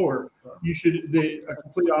print slower. You should, a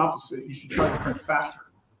complete opposite. You should try to print faster.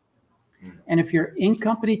 And if your ink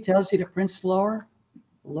company tells you to print slower,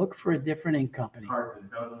 look for a different ink company.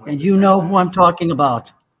 And you know who I'm talking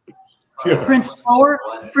about. Yeah. Print slower,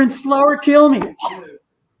 kill me.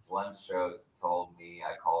 One stroke told me,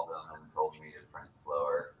 I called them and told me to print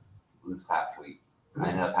slower this past week. I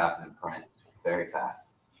ended up having to print very fast.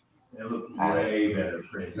 It looked way better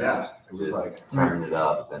print. Yeah, it was like turned it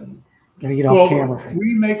up and. Gotta get off camera.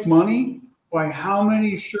 We make money by how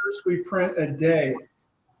many shirts we print a day,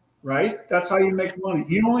 right? That's how you make money.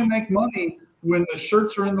 You only make money when the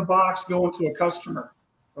shirts are in the box going to a customer,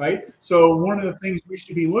 right? So one of the things we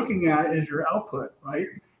should be looking at is your output, right?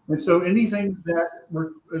 And so anything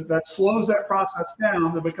that slows that process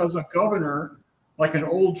down, that becomes a governor, like an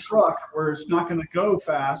old truck where it's not going to go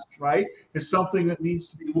fast, right, is something that needs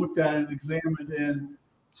to be looked at and examined and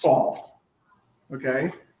solved.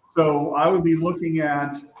 Okay, so I would be looking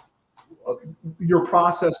at your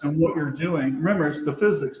process and what you're doing. Remember, it's the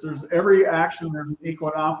physics. There's every action, there's an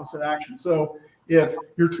equal and opposite action. So if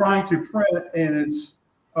you're trying to print and it's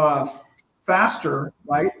faster,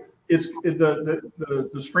 right,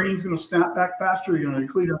 the screen's going to snap back faster. You're going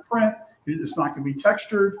to cleaner print. It's not going to be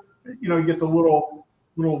textured. You get the little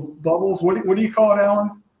bubbles. What do you call it,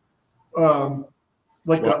 Alan?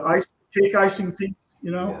 Like the cake icing piece,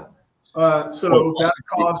 Yeah. So that's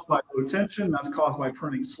caused by low tension. That's caused by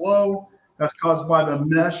printing slow. That's caused by the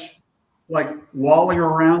mesh, like walling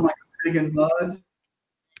around like a pig in mud.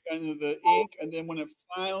 And the ink, and then when it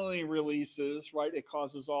finally releases, right, it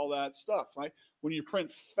causes all that stuff, right? When you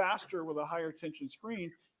print faster with a higher tension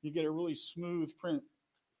screen, you get a really smooth print.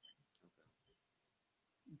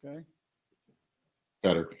 Okay.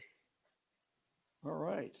 Better. All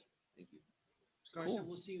right. Thank you. Carson, cool.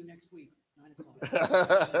 We'll see you next week, 9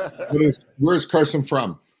 o'clock. Where's Carson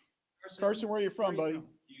from? Carson, where are you from, buddy?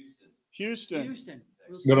 Houston. Houston.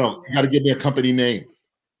 We'll no, you got to give me a company name.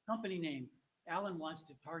 Company name. Alan wants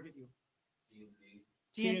to target you.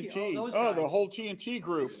 TNT. Oh, the whole TNT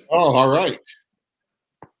group. Oh, all right.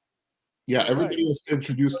 Yeah, everybody has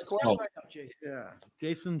introduced themselves. Yeah,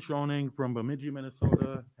 Jason Schoening from Bemidji,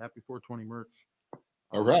 Minnesota. Happy 420 merch.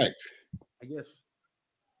 All right. I guess,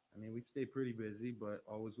 I mean, we stay pretty busy, but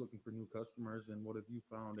always looking for new customers. And what have you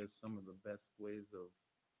found as some of the best ways of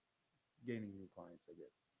gaining new clients, I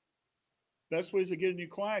guess? Best ways of getting new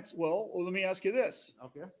clients? Well, let me ask you this.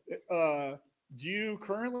 Okay. Do you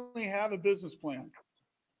currently have a business plan?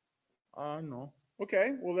 No.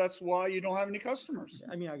 Okay, well, that's why you don't have any customers.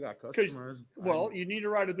 I mean, I got customers. Well, you need to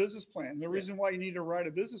write a business plan. The reason why you need to write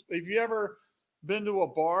a business, if you ever been to a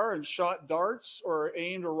bar and shot darts or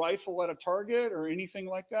aimed a rifle at a target or anything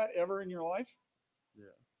like that ever in your life? Yeah.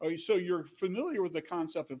 Oh, so you're familiar with the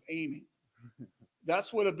concept of aiming.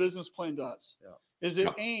 That's what a business plan does. Yeah. Is it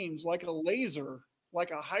aims like a laser,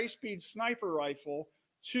 like a high-speed sniper rifle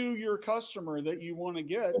to your customer that you want to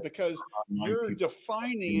get, because you're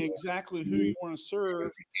defining exactly who you want to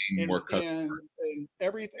serve and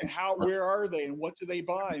everything. Where are they, and what do they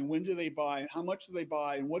buy, and when do they buy, and how much do they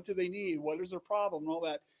buy, and what do they need, what is their problem, and all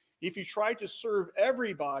that. If you try to serve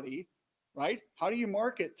everybody, right, how do you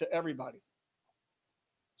market to everybody?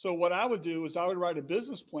 So what I would do is I would write a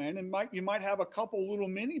business plan, and you might have a couple little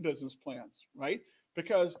mini business plans, right?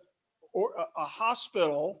 Because a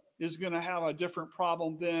hospital is going to have a different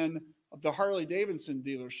problem than the Harley Davidson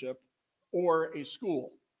dealership or a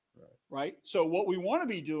school, right? So what we want to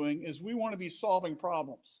be doing is we want to be solving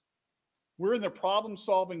problems. We're in the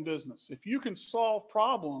problem-solving business. If you can solve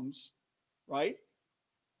problems, right,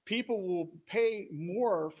 people will pay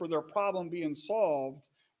more for their problem being solved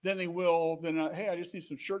than they will than, hey, I just need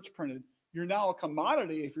some shirts printed. You're now a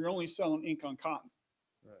commodity if you're only selling ink on cotton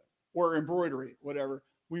or embroidery, whatever.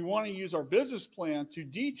 We want to use our business plan to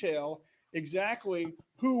detail exactly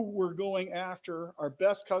who we're going after, our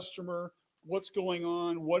best customer, what's going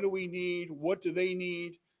on, what do we need, what do they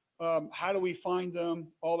need, how do we find them,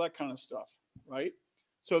 all that kind of stuff, right?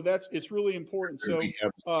 So it's really important. So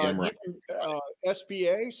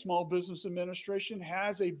SBA, Small Business Administration,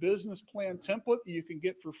 has a business plan template that you can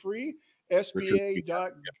get for free.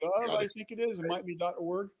 SBA.gov, I think it is. It might be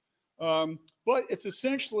 .org. But it's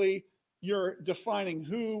essentially, you're defining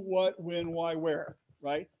who, what, when, why, where,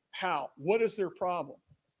 right? How, what is their problem,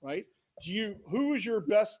 right? Who is your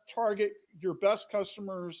best target, your best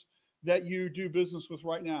customers that you do business with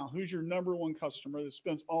right now? Who's your number one customer that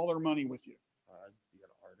spends all their money with you? You got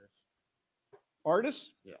an artist.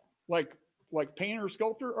 Artists? Yeah. Like painter,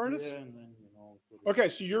 sculptor, artists? Yeah, and then, okay,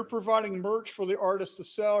 so you're providing merch for the artists to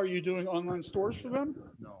sell. Are you doing online stores for them?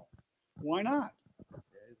 No. Why not?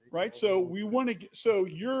 Right. So we want to get, so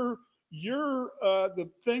the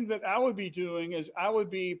thing that I would be doing is I would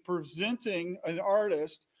be presenting an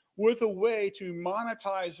artist with a way to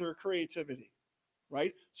monetize their creativity,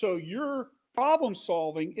 right? So your problem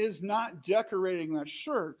solving is not decorating that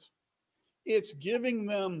shirt. It's giving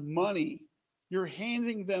them money. You're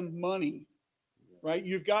handing them money, right?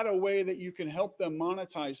 You've got a way that you can help them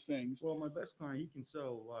monetize things. Well, my best client, he can sell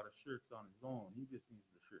a lot of shirts on his own. He just needs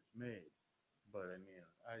the shirts made. But I mean,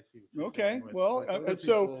 I see. Okay,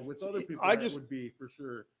 with other people, that would be for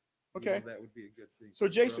sure. Okay, that would be a good thing. So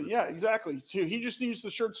Jason, yeah, exactly. So he just needs the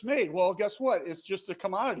shirts made. Well, guess what? It's just a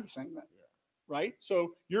commodity thing then, right?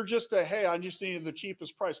 So you're just hey, I just needed the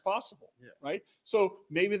cheapest price possible, right? So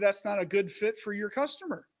maybe that's not a good fit for your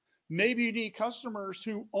customer. Maybe you need customers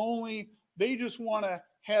who they just want to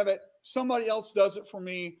have it. Somebody else does it for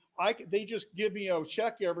me. They just give me a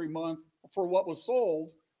check every month for what was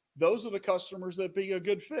sold. Those are the customers that be a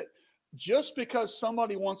good fit. Just because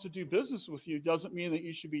somebody wants to do business with you doesn't mean that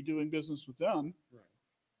you should be doing business with them,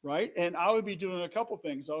 right? And I would be doing a couple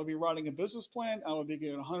things. I would be writing a business plan. I would be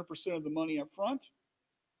getting 100% of the money up front,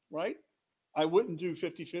 right? I wouldn't do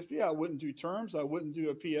 50-50. I wouldn't do terms. I wouldn't do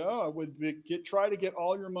a PO. I would try to get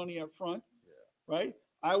all your money up front, right?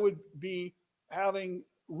 I would be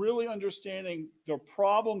really understanding the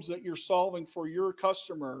problems that you're solving for your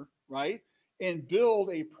customer, right? And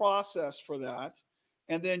build a process for that.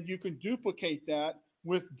 And then you can duplicate that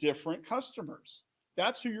with different customers.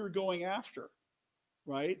 That's who you're going after,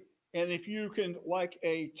 right? And if you can, like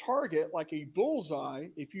a target, like a bullseye,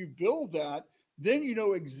 if you build that, then you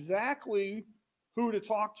know exactly who to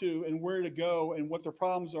talk to and where to go and what their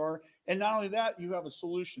problems are. And not only that, you have a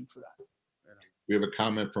solution for that. We have a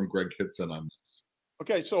comment from Greg Kitson on this.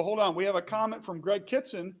 Okay, so hold on. We have a comment from Greg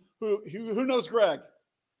Kitson, who knows Greg,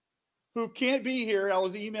 who can't be here. I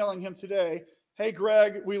was emailing him today. Hey,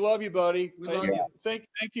 Greg, we love you, buddy. We love you. Thank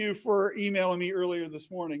you for emailing me earlier this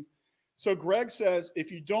morning. So Greg says,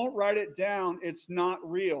 if you don't write it down, it's not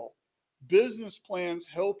real. Business plans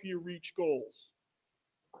help you reach goals.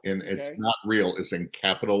 And it's not real. It's in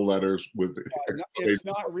capital letters with it's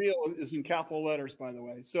not real is in capital letters, by the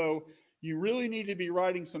way. So you really need to be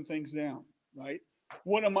writing some things down, right?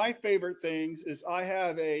 One of my favorite things is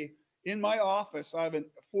in my office, I have a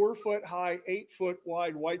 4-foot high, 8-foot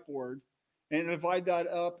wide whiteboard, and divide that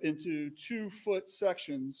up into 2-foot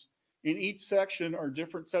sections. In each section are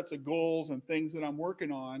different sets of goals and things that I'm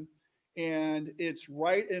working on. And it's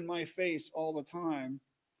right in my face all the time.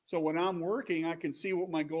 So when I'm working, I can see what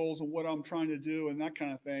my goals and what I'm trying to do and that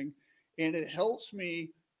kind of thing. And it helps me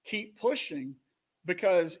keep pushing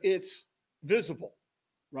because it's visible,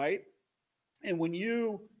 right? And when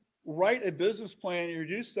you write a business plan or you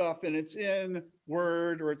do stuff and it's in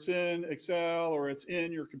Word or it's in Excel or it's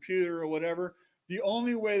in your computer or whatever, the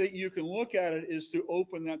only way that you can look at it is to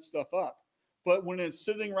open that stuff up. But when it's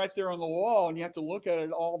sitting right there on the wall and you have to look at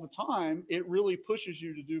it all the time, it really pushes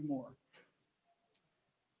you to do more.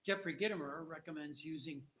 Jeffrey Gittimer recommends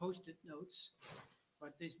using Post-it notes,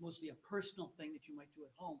 but there's mostly a personal thing that you might do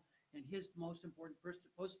at home. And his most important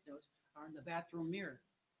Post-it notes are in the bathroom mirror.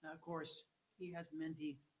 Now, of course, he has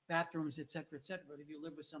many bathrooms, et cetera, et cetera. But if you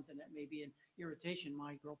live with something that may be an irritation,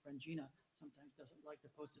 my girlfriend Gina sometimes doesn't like the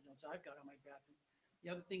Post-it notes I've got on my bathroom. The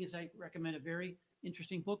other thing is I recommend a very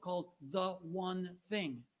interesting book called The One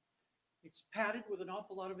Thing. It's padded with an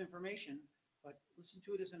awful lot of information, but listen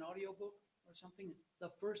to it as an audiobook or something. The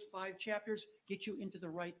first 5 chapters get you into the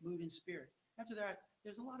right mood and spirit. After that,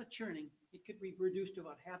 there's a lot of churning. It could be reduced to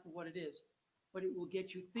about half of what it is, but it will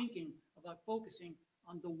get you thinking about focusing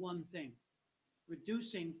on the one thing,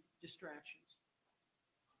 reducing distractions.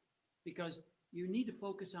 Because you need to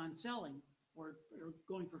focus on selling or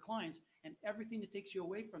going for clients and everything that takes you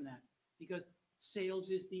away from that, because sales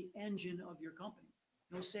is the engine of your company.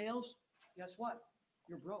 No sales, guess what?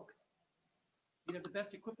 You're broke. You have the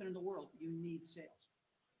best equipment in the world. You need sales.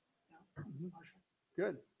 Yeah. Marshall.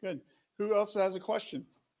 Good, good. Who else has a question?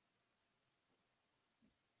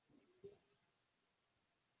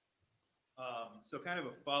 So kind of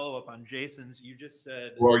a follow-up on Jason's. You just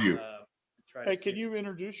said. Who are you? Hey, can you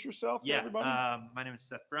introduce yourself to everybody? My name is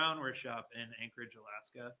Seth Brown. We're a shop in Anchorage,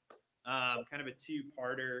 Alaska. Kind of a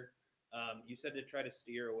 2-parter. You said to try to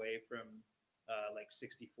steer away from like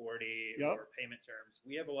 60/40 or payment terms.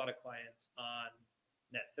 We have a lot of clients on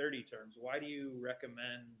net 30 terms. Why do you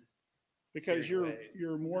recommend? Because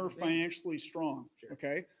you're more financially strong. Sure.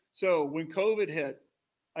 Okay. So when COVID hit,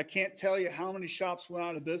 I can't tell you how many shops went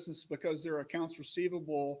out of business because their accounts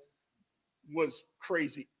receivable was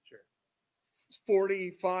crazy. Sure.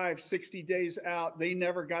 45, 60 days out, they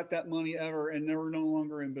never got that money ever, and they were no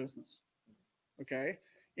longer in business. Okay.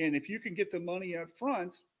 And if you can get the money up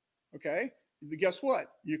front, okay, guess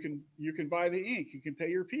what? You can buy the ink, you can pay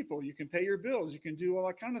your people, you can pay your bills, you can do all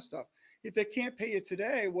that kind of stuff. If they can't pay you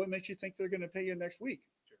today, what makes you think they're going to pay you next week?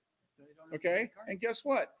 Sure. Okay. And guess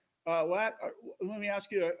what? Let me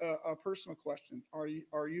ask you a personal question. Are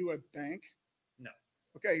you a bank? No.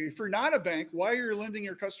 Okay. If you're not a bank, why are you lending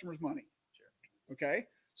your customers money? Sure. Okay.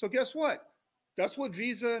 So guess what? That's what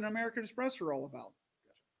Visa and American Express are all about.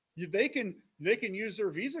 They can use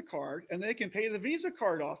their Visa card and they can pay the Visa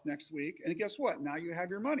card off next week. And guess what? Now you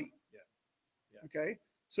have your money. Yeah. Okay.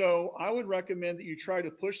 So I would recommend that you try to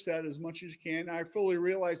push that as much as you can. I fully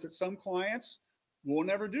realize that some clients will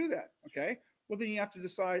never do that. Okay. Well, then you have to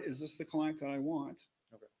decide, is this the client that I want?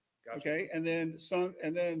 Okay. Gotcha. Okay.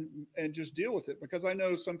 And just deal with it, because I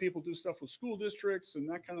know some people do stuff with school districts and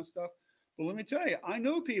that kind of stuff. But let me tell you, I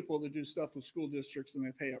know people that do stuff with school districts and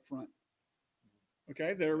they pay up front.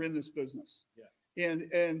 Okay. That are in this business. Yeah.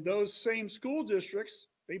 And those same school districts,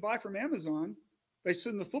 they buy from Amazon. They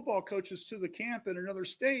send the football coaches to the camp in another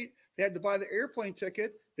state. They had to buy the airplane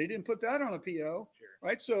ticket. They didn't put that on a PO. Sure.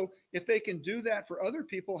 Right. So if they can do that for other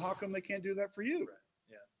people, how come they can't do that for you?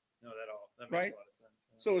 Right. Yeah. No, that makes a lot of sense.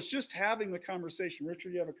 Yeah. So it's just having the conversation.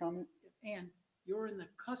 Richard, you have a comment? And you're in the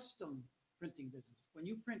custom printing business. When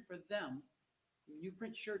you print for them, when you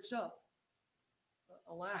print shirts up,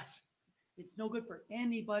 alas, it's no good for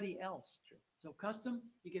anybody else. Sure. So custom,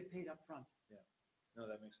 you get paid up front. Yeah, no,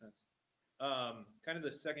 that makes sense. Kind of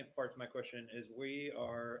the second part to my question is we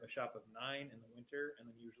are a shop of 9 in the winter, and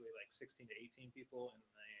then usually like 16 to 18 people in the.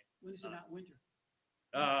 When is it not winter?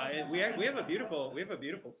 We have a beautiful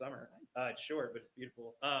summer. It's short, but it's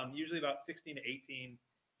beautiful. Usually about 16 to 18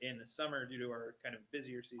 in the summer due to our kind of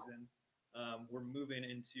busier season. We're moving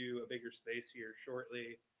into a bigger space here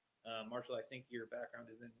shortly. Marshall, I think your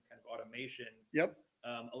background is in kind of automation. Yep.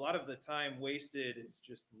 A lot of the time wasted is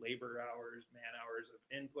just labor hours, man hours of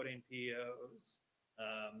inputting POs.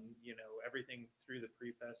 Everything through the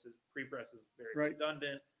pre-press is very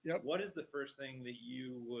redundant. Yep. What is the first thing that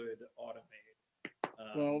you would automate?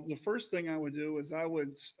 Well, the first thing I would do is I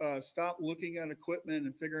would stop looking at equipment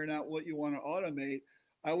and figuring out what you want to automate.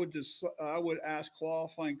 I would ask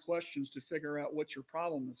qualifying questions to figure out what your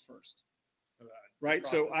problem is first. Right.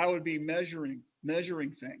 So I would be measuring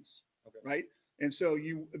things. Okay. Right. And so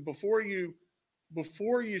before you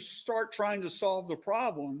start trying to solve the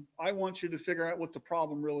problem, I want you to figure out what the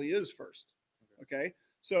problem really is first. Okay.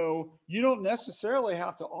 So you don't necessarily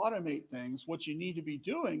have to automate things. What you need to be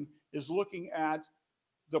doing is looking at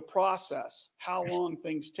the process, how long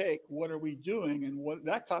things take, what are we doing, and what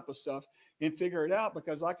that type of stuff, and figure it out.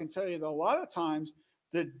 Because I can tell you that a lot of times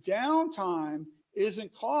the downtime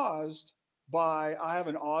isn't caused by I have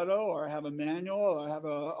an auto or I have a manual or I have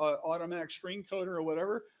a automatic screen coder or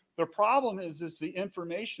whatever. The problem is the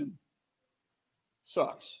information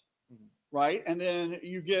sucks, right? And then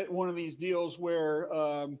you get one of these deals where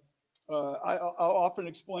I'll often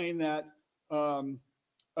explain that a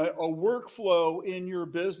workflow in your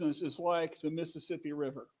business is like the Mississippi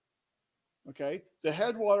River. Okay, the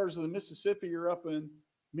headwaters of the Mississippi are up in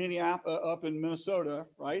Minnesota,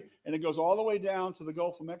 right? And it goes all the way down to the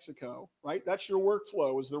Gulf of Mexico, right? That's your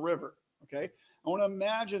workflow, is the river. Okay, I want to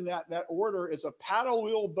imagine that order is a paddle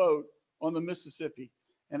wheel boat on the Mississippi,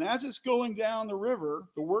 and as it's going down the river,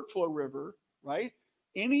 the workflow river, right?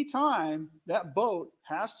 Anytime that boat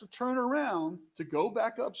has to turn around to go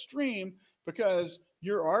back upstream because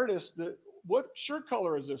your artist, what shirt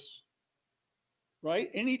color is this?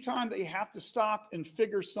 Right? Anytime that you have to stop and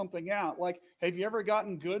figure something out, like, have you ever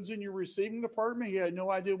gotten goods in your receiving department? You had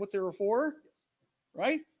no idea what they were for,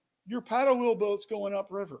 right? Your paddle wheel boat's going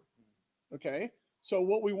upriver. Okay. So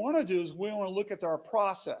what we want to do is we want to look at our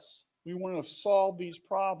process. We want to solve these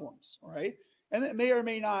problems. All right. And it may or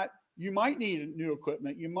may not, you might need new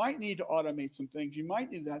equipment. You might need to automate some things. You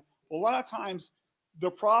might need that. A lot of times,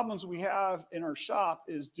 the problems we have in our shop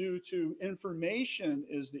is due to information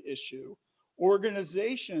is the issue.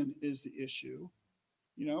 Organization is the issue.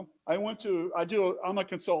 I'm a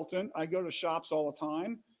consultant. I go to shops all the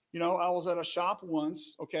time. I was at a shop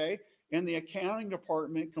once, okay, and the accounting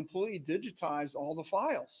department completely digitized all the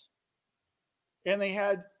files. And they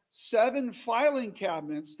had 7 filing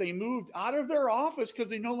cabinets. They moved out of their office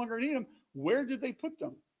because they no longer need them. Where did they put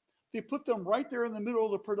them? They put them right there in the middle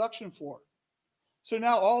of the production floor. So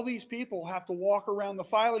now all these people have to walk around the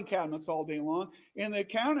filing cabinets all day long, and the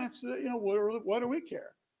accountants, what do we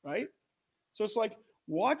care, right? So it's like,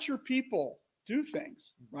 watch your people do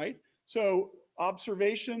things, right? So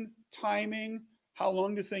observation, timing, how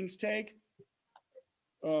long do things take?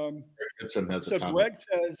 So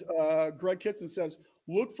Greg Kitson says,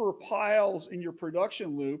 look for piles in your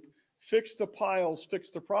production loop, fix the piles,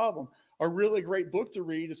 fix the problem. A really great book to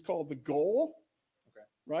read is called The Goal,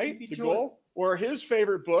 right? The Goal. Or his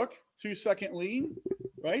favorite book, 2 Second Lean,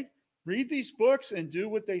 right? Read these books and do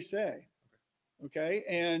what they say. Okay.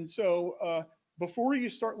 And so before you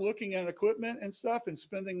start looking at equipment and stuff and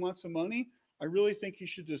spending lots of money, I really think you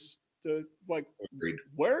should just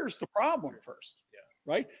where's the problem first?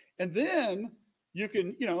 Yeah. Right. And then you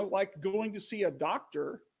can, like going to see a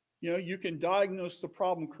doctor, you can diagnose the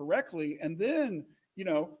problem correctly. And then,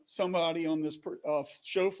 somebody on this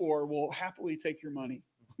show floor will happily take your money.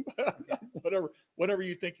 whatever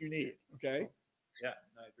you think you need. Okay. Yeah,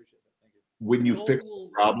 no, I appreciate that. Thank you. When you fix the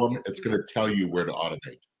problem, it's going to tell you where to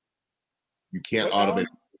automate. You can't automate.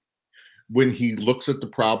 When he looks at the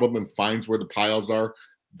problem and finds where the piles are,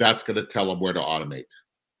 that's going to tell him where to automate.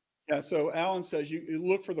 Yeah. So Alan says you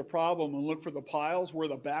look for the problem and look for the piles where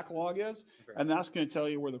the backlog is, and that's going to tell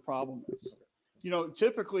you where the problem is.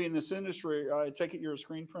 Typically in this industry, I take it you're a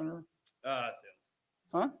screen printer. Sales.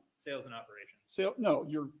 Huh? Sales and operations. No,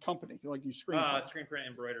 your company, like you screen print,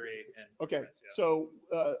 embroidery, and okay. prints, yeah. So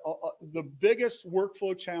the biggest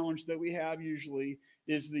workflow challenge that we have usually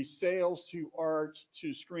is the sales to art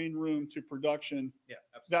to screen room to production. Yeah,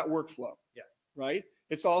 that workflow. Yeah, right.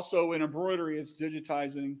 It's also in embroidery. It's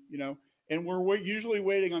digitizing. And we're usually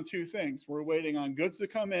waiting on 2 things. We're waiting on goods to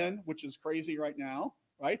come in, which is crazy right now,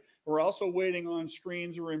 right? We're also waiting on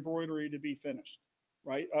screens or embroidery to be finished,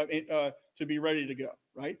 right? To be ready to go,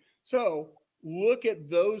 right? So look at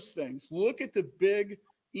those things. Look at the big,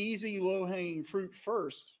 easy, low-hanging fruit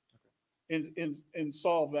first, and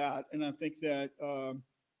solve that. And I think that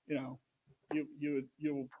you know,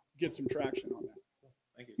 you'll get some traction on that.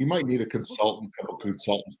 Thank you. You might need a consultant, couple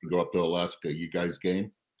consultants to go up to Alaska. You guys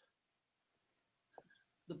game?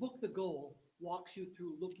 The book, The Goal, walks you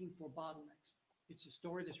through looking for bottlenecks. It's a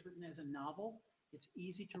story that's written as a novel. It's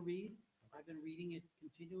easy to read. I've been reading it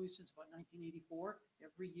continually since about 1984.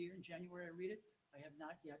 Every year in January, I read it. I have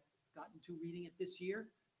not yet gotten to reading it this year,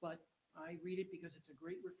 but I read it because it's a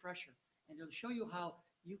great refresher. And it'll show you how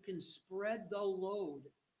you can spread the load.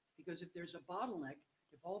 Because if there's a bottleneck,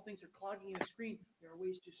 if all things are clogging a screen, there are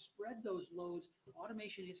ways to spread those loads.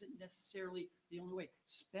 Automation isn't necessarily the only way.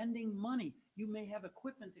 Spending money, you may have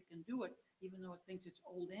equipment that can do it, even though it thinks it's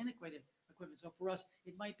old, antiquated equipment. So for us,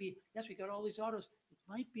 it might be, yes, we got all these autos. It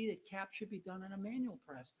might be that cap should be done in a manual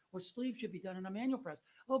press, or sleeves should be done in a manual press.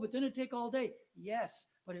 Oh, but then it'd take all day. Yes,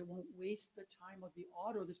 but it won't waste the time of the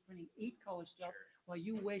auto that's printing 8 color stuff, while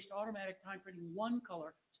you waste automatic time printing 1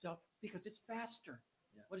 color stuff because it's faster.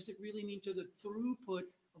 Yeah. What does it really mean to the throughput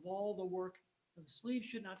of all the work? The sleeves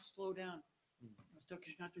should not slow down. Still,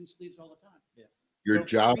 because you're not doing sleeves all the time. Yeah. Your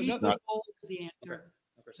job is not the answer,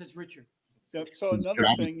 says Richard. So another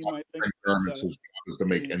thing you might think is to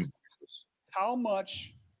make invoices. How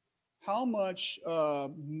much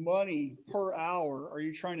money per hour are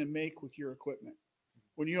you trying to make with your equipment?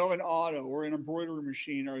 When you have an auto or an embroidery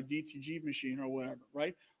machine or a DTG machine or whatever,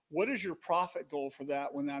 right? What is your profit goal for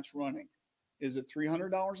that when that's running? Is it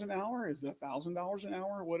 $300 an hour? Is it $1,000 an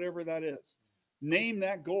hour? Whatever that is. Name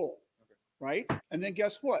that goal, right? And then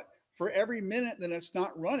guess what? For every minute that it's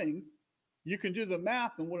not running, you can do the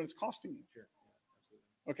math on what it's costing you. Sure.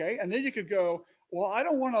 Okay. And then you could go, well, I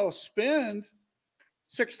don't want to spend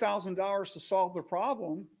 $6,000 to solve the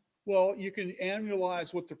problem. Well, you can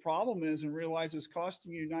annualize what the problem is and realize it's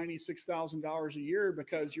costing you $96,000 a year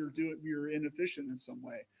because you're inefficient in some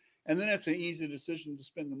way. And then it's an easy decision to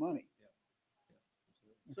spend the money.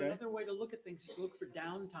 So another way to look at things is look for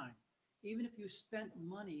downtime. Even if you spent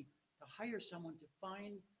money to hire someone to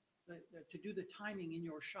find to do the timing in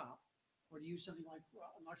your shop, or to use something like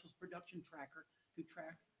Marshall's production tracker to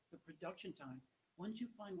track the production time. Once you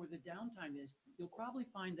find where the downtime is, you'll probably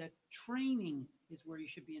find that training is where you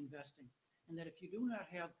should be investing. And that if you do not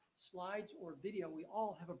have slides or video, we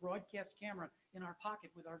all have a broadcast camera in our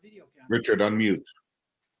pocket with our video camera. Richard, unmute.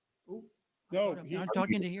 Ooh, no, I'm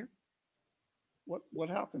talking to here. What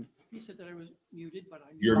happened? He said that I was muted, but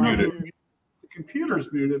I'm You're muted. The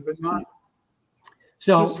computer's muted, but not.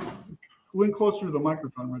 So just lean closer to the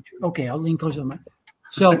microphone, Richard. Okay, I'll lean closer to the mic.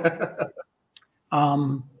 So,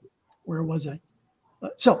 where was I?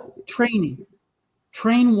 So training.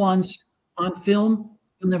 Train once on film,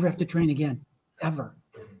 you'll never have to train again, ever.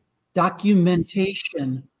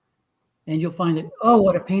 Documentation, and you'll find that, oh,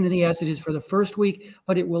 what a pain in the ass it is for the first week,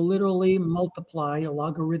 but it will literally multiply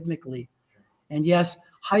logarithmically. And yes,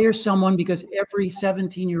 hire someone, because every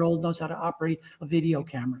 17-year-old knows how to operate a video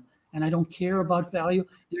camera. And I don't care about value.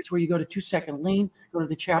 That's where you go to 2-second lean, go to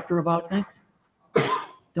the chapter about things.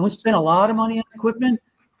 Don't spend a lot of money on equipment.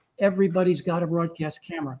 Everybody's got a broadcast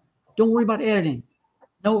camera. Don't worry about editing.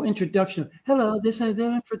 No introduction. Hello, this is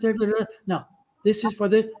that for the. No, this is for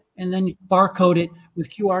this. And then you barcode it with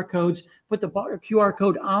QR codes. Put the QR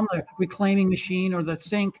code on the reclaiming machine or the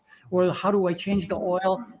sink, or how do I change the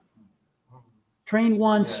oil? Train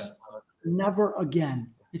once, never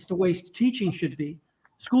again. It's the way teaching should be.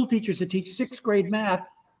 School teachers that teach 6th grade math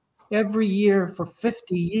every year for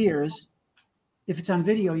 50 years. If it's on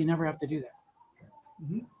video, you never have to do that.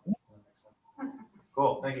 Mm-hmm.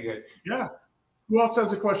 Cool. Thank you, guys. Yeah. Who else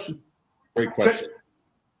has a question? Great question.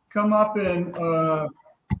 Come up and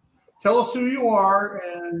tell us who you are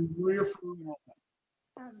and where you're from.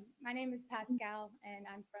 My name is Pascal, and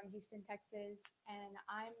I'm from Houston, Texas, and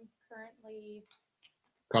I'm currently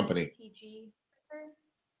Company. DTG.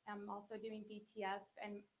 I'm also doing DTF,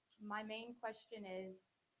 and my main question is,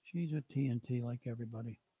 she's a TNT like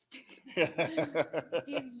everybody.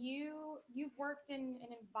 You've worked in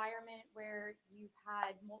an environment where you've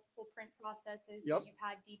had multiple print processes, Yep. You've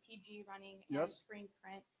had DTG running Yes. and screen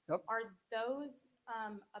print. Yep. Are those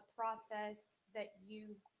a process that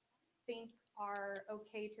you think are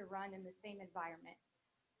okay to run in the same environment?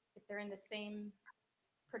 If they're in the same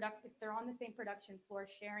if they're on the same production floor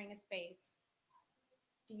sharing a space,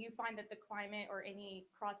 do you find that the climate or any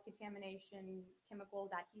cross-contamination,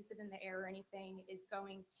 chemicals, adhesive in the air or anything is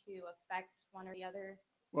going to affect one or the other?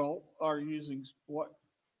 Well, are using what?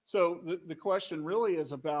 So the question really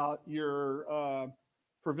is about your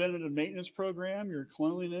preventative maintenance program, your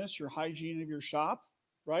cleanliness, your hygiene of your shop,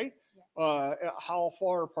 right? Yes. How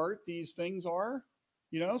far apart these things are,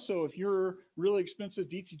 you know? So if you're really expensive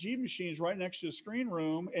DTG machines right next to the screen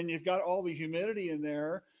room and you've got all the humidity in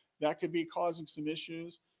there, that could be causing some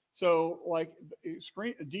issues. So like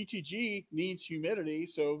DTG needs humidity.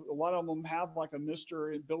 So a lot of them have like a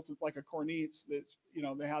mister and built like a cornice that's, you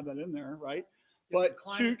know, they have that in there, right? But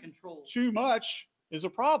too much is a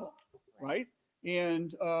problem, right?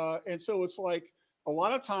 And so it's like a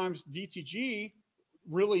lot of times DTG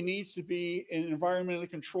really needs to be an environmentally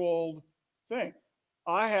controlled thing.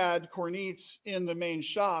 I had cornices in the main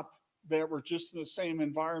shop that were just in the same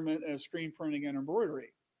environment as screen printing and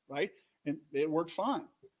embroidery, right? And it worked fine.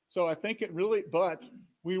 So I think it really, but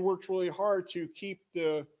we worked really hard to keep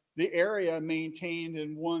the area maintained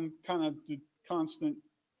in one kind of constant.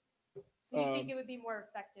 So you think it would be more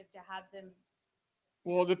effective to have them?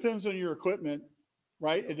 Well, it depends on your equipment,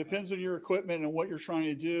 right? It depends on your equipment and what you're trying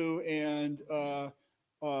to do, and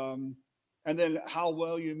then how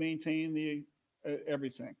well you maintain the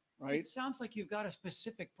everything, right? It sounds like you've got a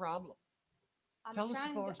specific problem. I'm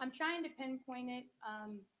trying to pinpoint it.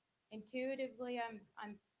 Intuitively,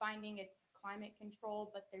 I'm finding it's climate control,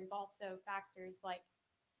 but there's also factors like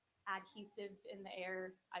adhesive in the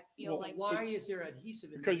air. I feel like why is there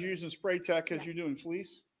adhesive? Because you're using spray tech because you're doing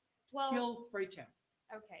fleece. Well, kill spray tech.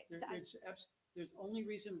 Okay. There's only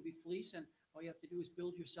reason to be fleece, and all you have to do is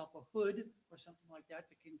build yourself a hood or something like that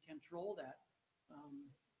that can control that.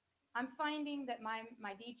 I'm finding that my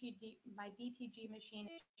DTG machine.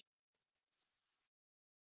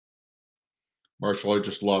 Marshall, I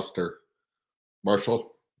just lost her.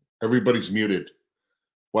 Marshall, everybody's muted.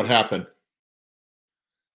 What happened?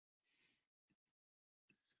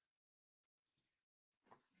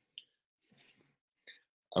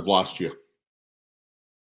 I've lost you.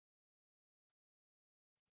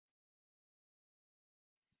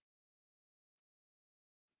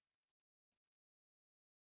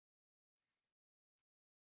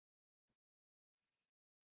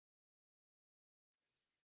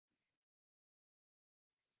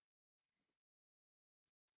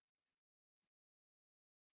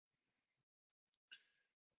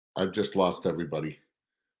 I've just lost everybody.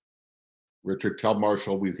 Richard, tell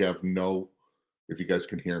Marshall we have no, if you guys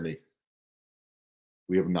can hear me,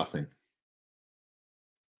 we have nothing.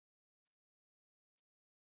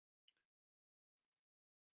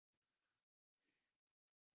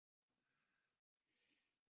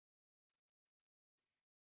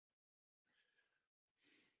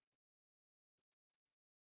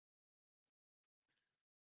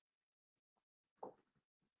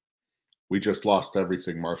 We just lost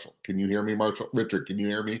everything, Marshall. Can you hear me, Marshall? Richard, can you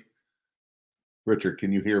hear me? Richard,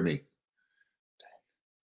 can you hear me?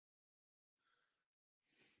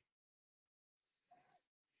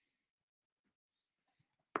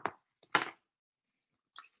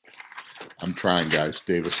 I'm trying, guys.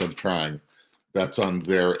 Davis, I'm trying. That's on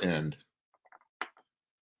their end.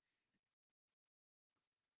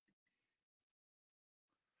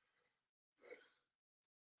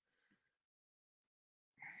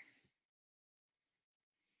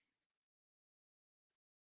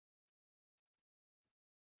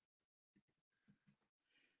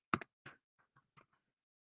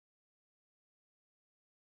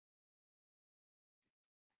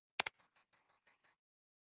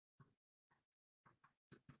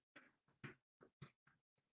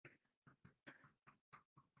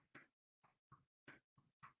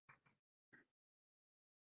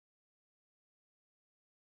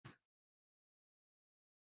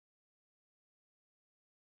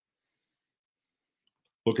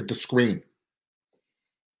 Look at the screen.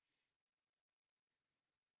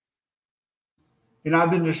 And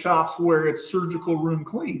I've been to shops where it's surgical room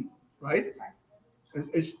clean, right?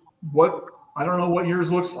 It's what, I don't know what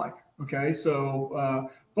yours looks like. Okay. So,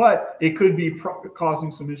 but it could be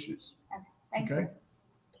causing some issues. Okay.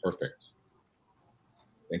 Perfect.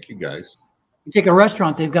 Thank you, guys. You take a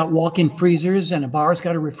restaurant, they've got walk-in freezers, and a bar's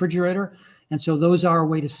got a refrigerator. And so those are a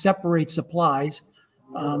way to separate supplies.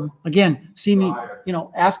 Again, see me, you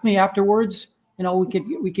know, ask me afterwards, you know,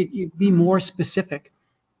 we could be more specific.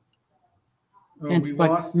 And we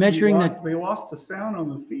but measuring we lost the sound on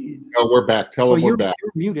the feed. Oh, we're back. Tell them we're back.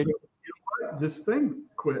 You're muted. This thing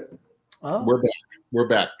quit. Oh. We're back. We're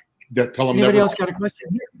back. Tell them. Anybody else got a question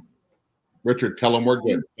here? Richard, tell them we're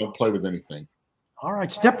good. Don't play with anything. All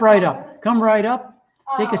right, step right up. Come right up.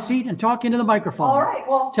 Take a seat and talk into the microphone. All right.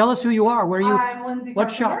 Well, tell us who you are. Where are you? I'm Lindsay.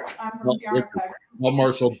 What shop? I'm from Well,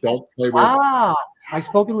 Marshall, don't play with. I've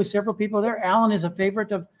spoken with several people there. Alan is a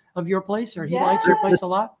favorite of of your place, or he likes your place a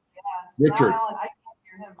lot? Yes. Richard. Now, Alan, I can't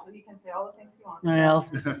hear him, so he can say all the things he wants.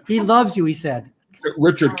 Well, he loves you, he said.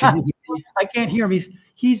 Richard, can you I can't hear him.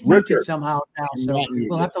 He's Richard, muted somehow now, I'm so not muted.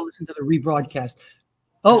 we'll have to listen to the rebroadcast.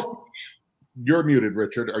 Oh, You're muted,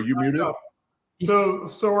 Richard. Are you muted? So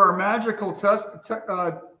our magical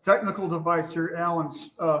technical device here, Alan,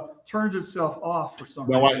 turned itself off for some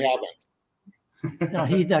reason. No, I haven't. no,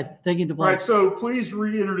 he's not taking the All blame. right, so please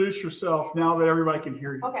reintroduce yourself now that everybody can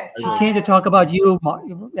hear you. Okay. She came to talk about you,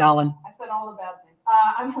 Alan. I said all the bad things.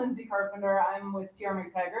 I'm Lindsay Carpenter. I'm with TR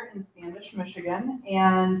McTaggart in Standish, Michigan.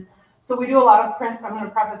 And so we do a lot of print. I'm going to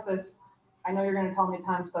preface this. I know you're going to tell me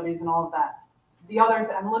time studies and all of that. The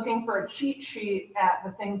other, I'm looking for a cheat sheet at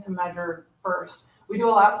the thing to measure first. We do a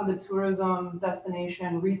lot for the tourism,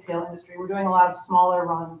 destination, retail industry. We're doing a lot of smaller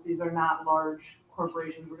runs. These are not large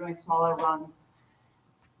corporations. We're doing smaller runs.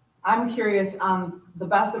 I'm curious on the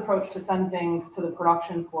best approach to send things to the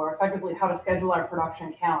production floor, effectively how to schedule our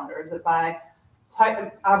production calendar. Is it by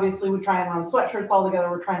type? Obviously, we try and run sweatshirts all together.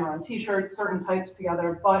 We're trying to run t-shirts, certain types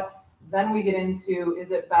together, but then we get into,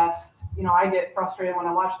 is it best? You know, I get frustrated when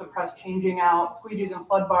I watch the press changing out squeegees and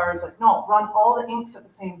flood bars. Like, no, run all the inks at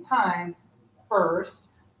the same time first.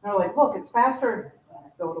 And they're like, look, it's faster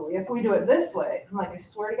anecdotally if we do it this way. I'm like, I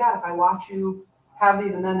swear to God, if I watch you have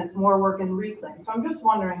these and then it's more work in reclaim. So I'm just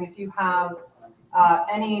wondering if you have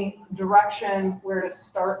any direction where to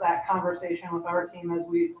start that conversation with our team as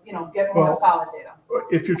we, you know, get more solid data.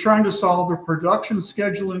 If you're trying to solve the production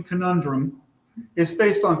scheduling conundrum, it's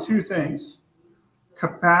based on two things: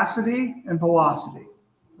 capacity and velocity,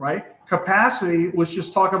 right? Capacity, let's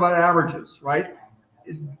just talk about averages, right?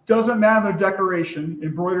 It doesn't matter the decoration,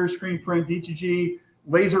 embroidery, screen print, DTG,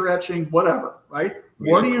 laser etching, whatever, right?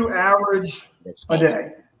 What do you average a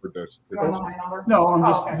day? You don't know my number? No, I'm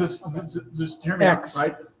Oh, okay. just hear me out,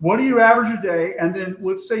 right? What do you average a day? And then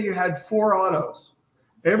let's say you had 4 autos.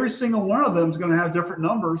 Every single one of them is going to have different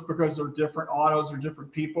numbers because they're different autos, they're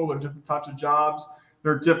different people, they're different types of jobs,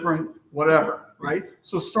 they're different whatever, right?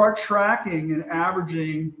 So start tracking and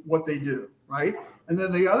averaging what they do, right? And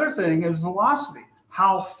then the other thing is velocity.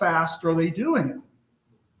 How fast are they doing it,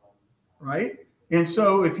 right? And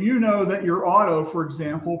so if you know that your auto, for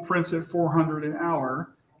example, prints at 400 an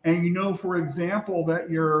hour, and you know, for example, that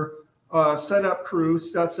your setup crew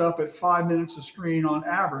sets up at 5 minutes a screen on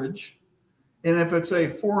average, and if it's a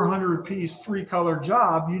 400-piece 3-color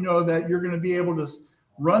job, you know that you're going to be able to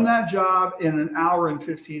run that job in an hour and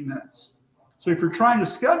 15 minutes. So if you're trying to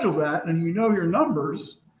schedule that and you know your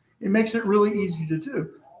numbers, it makes it really easy to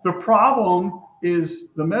do. The problem is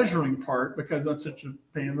the measuring part, because that's such a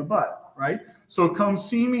pain in the butt, right? So come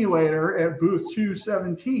see me later at booth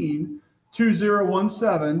 217,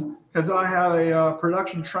 2017, because I have a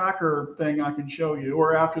production tracker thing I can show you,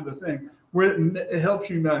 or after the thing, where it helps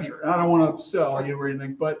you measure. And I don't want to sell you or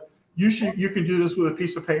anything, but you can do this with a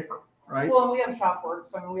piece of paper, right? Well, and we have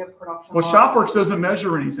Shopworks. So I mean, we have production. Well, Shopworks doesn't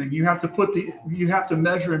measure anything. You have to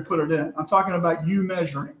measure and put it in. I'm talking about you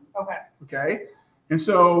measuring. Okay. Okay. And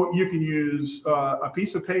so you can use a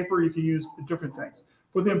piece of paper. You can use different things.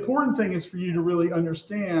 But the important thing is for you to really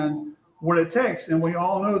understand what it takes. And we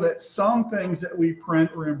all know that some things that we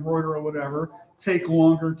print or embroider or whatever take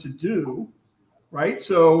longer to do, right?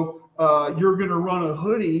 So you're going to run a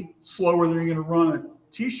hoodie slower than you're going to run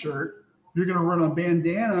a t-shirt. You're going to run a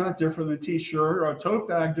bandana different than a t-shirt, or a tote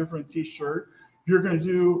bag different than a t-shirt. You're going to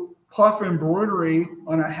do puff embroidery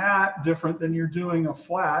on a hat different than you're doing a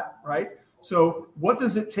flat, right? So what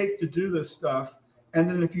does it take to do this stuff? And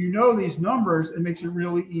then if you know these numbers, it makes it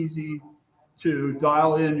really easy to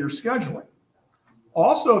dial in your scheduling.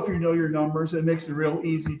 Also, if you know your numbers, it makes it real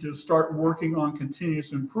easy to start working on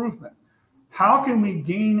continuous improvement. How can we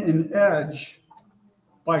gain an edge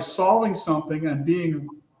by solving something and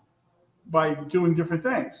by doing different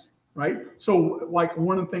things, right? So like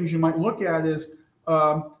one of the things you might look at is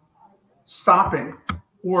stopping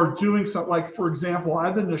or doing something. Like, for example,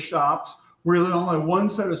 I've been to shops where they only have one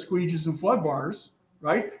set of squeegees and flood bars,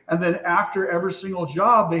 right? And then after every single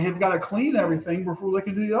job, they have got to clean everything before they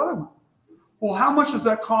can do the other one. Well, how much does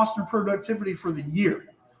that cost in productivity for the year?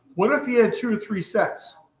 What if you had 2 or 3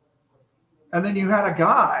 sets? And then you had a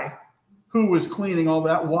guy who was cleaning all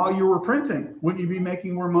that while you were printing. Wouldn't you be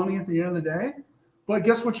making more money at the end of the day? But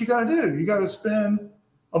guess what you got to do? You got to spend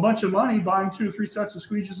a bunch of money buying 2 or 3 sets of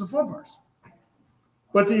squeegees and flood bars.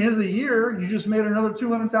 But at the end of the year, you just made another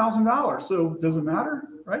 $200,000. So does it matter,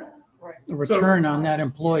 right? Right. The return on that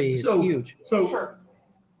employee is huge. Sure.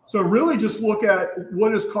 So really just look at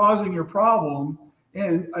what is causing your problem.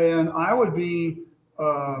 And I would be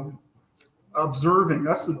observing.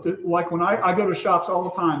 That's like when I go to shops all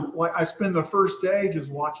the time. Like I spend the first day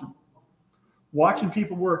just watching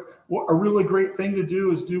people work. A really great thing to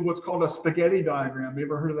do is do what's called a spaghetti diagram. Have you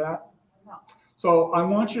ever heard of that? No. So I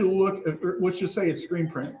want you to look at, let's just say it's screen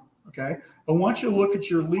printing. Okay. I want you to look at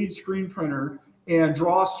your lead screen printer and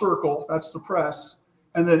draw a circle. That's the press.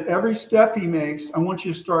 And then every step he makes, I want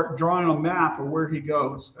you to start drawing a map of where he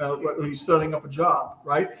goes when he's setting up a job,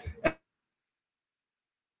 right?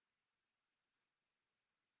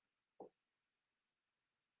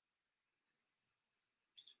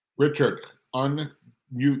 Richard, unmute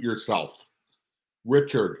yourself.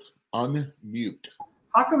 Richard, unmute.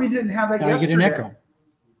 How come he didn't have that I yesterday? get an echo.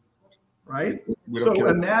 Right? We don't So care.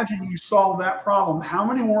 imagine you solve that problem. How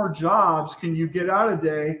many more jobs can you get out a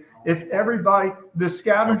day if everybody, the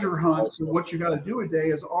scavenger hunt for what you got to do a day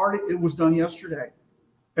is already, it was done yesterday.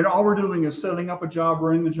 And all we're doing is setting up a job,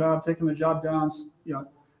 running the job, taking the job down. You know,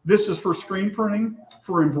 this is for screen printing,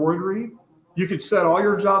 for embroidery. You could set all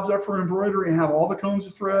your jobs up for embroidery and have all the cones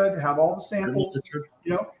of thread, have all the samples.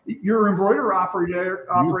 You know, your embroidery operator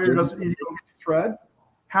doesn't need to go get the thread.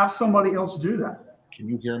 Have somebody else do that. Can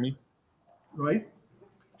you hear me? Right?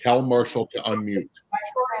 Tell Marshall to unmute. My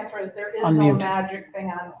short answer is there is Unmute. no magic thing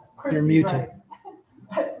on. You're Christy's muted.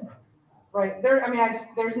 right. Right. There, I mean,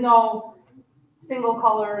 there's no single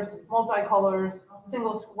colors, multicolors,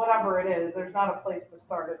 singles, whatever it is. There's not a place to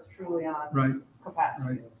start. It's truly on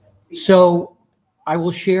capacity. So I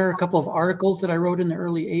will share a couple of articles that I wrote in the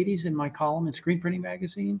early 80s in my column in Screenprinting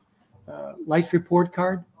magazine. Life report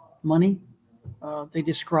card, money. They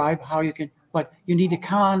describe how you can, but you need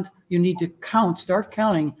to start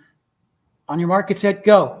counting on your market set,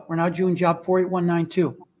 go. We're now doing job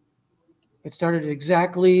 48192. It started at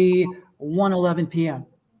exactly 1:11 p.m.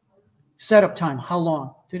 Setup time, how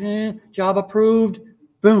long? Job approved,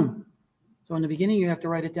 boom. So in the beginning, you have to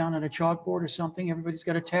write it down on a chalkboard or something. Everybody's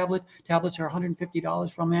got a tablet. Tablets are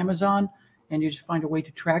 $150 from Amazon, and you just find a way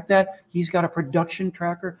to track that. He's got a production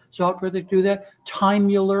tracker software that do that.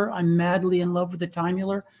 Timular, I'm madly in love with the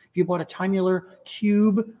Timular. If you bought a Timular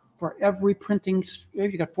cube for every printing,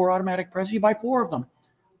 if you got 4 automatic presses, you buy 4 of them.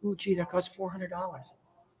 Ooh, gee, that costs $400.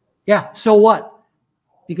 Yeah, so what?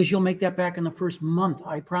 Because you'll make that back in the first month,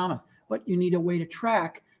 I promise. But you need a way to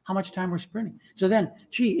track how much time we're spending. So then,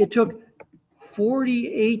 gee, it took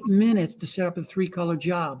 48 minutes to set up a 3-color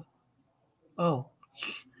job. Oh,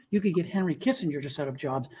 you could get Henry Kissinger to set up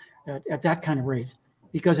jobs at that kind of rate,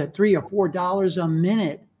 because at $3 or $4 a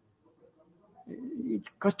minute, it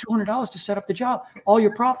costs $200 to set up the job. All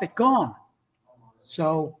your profit gone.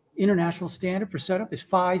 So international standard for setup is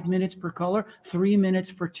 5 minutes per color, 3 minutes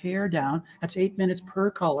for tear down. That's 8 minutes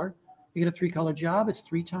per color. You get a 3-color job, it's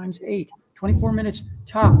 3 times 8, 24 minutes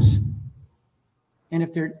tops. And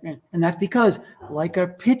if they're, and that's because, like a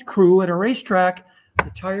pit crew at a racetrack,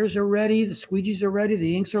 the tires are ready, the squeegees are ready,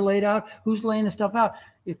 the inks are laid out. Who's laying the stuff out?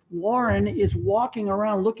 If Warren is walking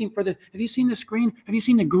around looking for the, have you seen the screen? Have you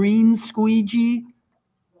seen the green squeegee?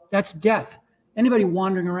 That's death. Anybody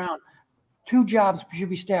wandering around, 2 jobs should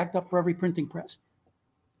be stacked up for every printing press.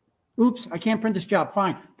 Oops, I can't print this job.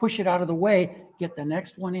 Fine, push it out of the way, get the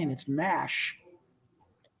next one in. It's MASH.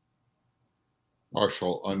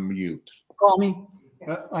 Marshall, unmute. Call me.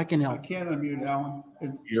 I can help. I can't unmute Alan.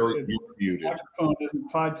 You're muted. The microphone isn't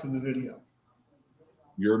tied to the video.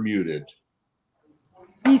 You're muted.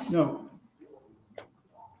 No.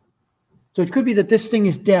 So it could be that this thing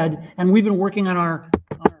is dead, and we've been working on our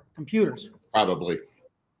computers. Probably.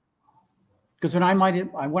 Because when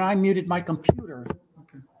I muted my computer,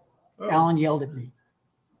 Alan yelled at me.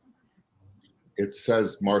 It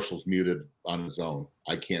says Marshall's muted on his own.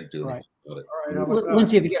 I can't do anything about it. All right,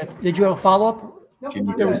 Lindsay, have you did you have a follow-up? Nope, Can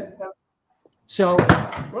you I'm do good. So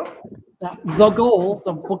The Goal,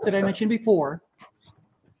 the book that I mentioned before,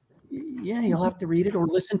 yeah, you'll have to read it or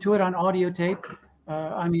listen to it on audio tape.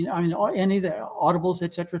 I mean, any of the audibles,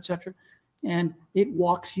 et cetera, and it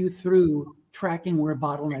walks you through tracking where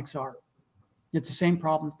bottlenecks are. It's the same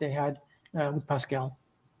problem that they had with Pascal.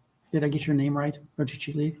 Did I get your name right, or did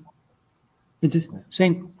she leave? It's the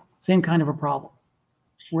same kind of a problem.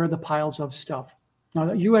 Where are the piles of stuff?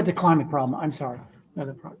 Now, you had the climate problem. I'm sorry.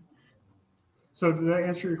 Another problem. So did I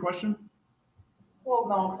answer your question? Well,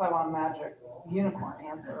 no, because I want a magic unicorn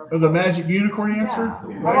answer. The magic unicorn answer?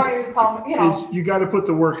 Yeah. I want you to tell me, Is you got to put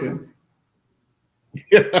the work in.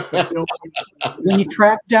 When you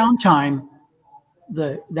track downtime,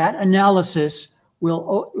 that analysis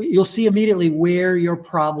you'll see immediately where your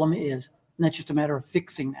problem is, and that's just a matter of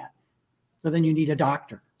fixing that. So then you need a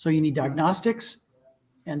doctor. So you need diagnostics,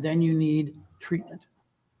 and then you need treatment.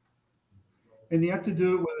 And you have to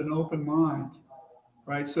do it with an open mind.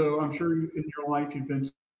 right? So I'm sure in your life you've been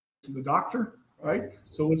to the doctor, right?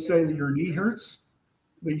 So let's say that your knee hurts,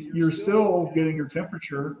 you're still getting your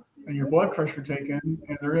temperature and your blood pressure taken,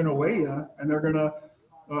 and they're going to weigh you, and they're going to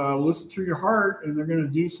listen to your heart, and they're going to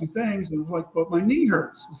do some things. And it's like, but my knee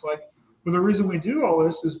hurts. It's like, well, the reason we do all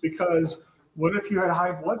this is because what if you had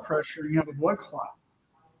high blood pressure and you have a blood clot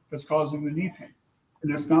that's causing the knee pain?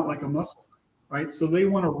 And it's not like a muscle thing, right? So they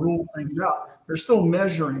want to rule things out. They're still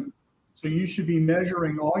measuring. So you should be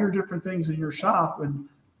measuring all your different things in your shop, and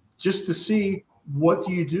just to see what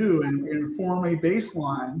do you do and form a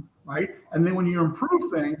baseline, right? And then when you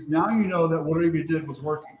improve things, now you know that whatever you did was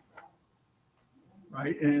working,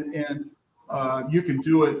 right? And you can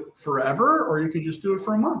do it forever, or you can just do it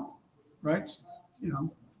for a month, right? You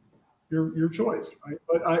know, your choice, right?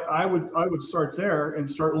 But I would start there and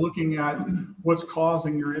start looking at what's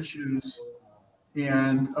causing your issues,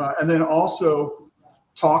 and then also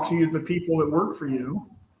talk to the people that work for you,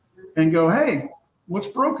 and go, hey, what's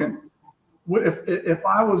broken? What if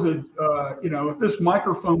I was if this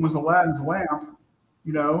microphone was Aladdin's lamp,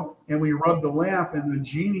 and we rubbed the lamp and the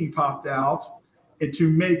genie popped out, and to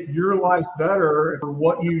make your life better for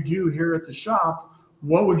what you do here at the shop,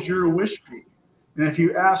 what would your wish be? And if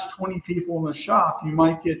you ask 20 people in the shop, you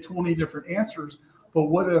might get 20 different answers. But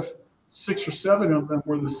what if 6 or 7 of them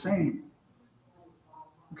were the same?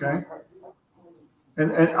 Okay.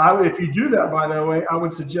 And if you do that, by the way, I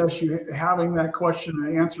would suggest you having that question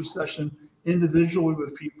and answer session individually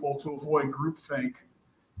with people to avoid groupthink.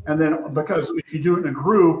 And then, because if you do it in a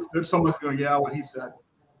group, there's someone's going, yeah, what he said,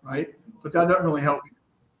 right? But that doesn't really help you,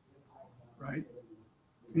 right?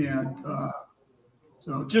 And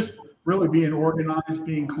so just really being organized,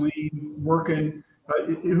 being clean, working.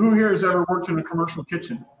 Who here has ever worked in a commercial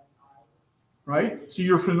kitchen, right? So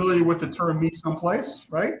you're familiar with the term meat someplace,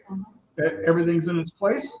 right? Everything's in its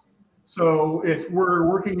place. So if we're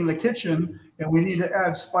working in the kitchen and we need to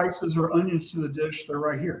add spices or onions to the dish, they're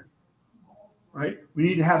right here, right? We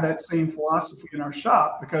need to have that same philosophy in our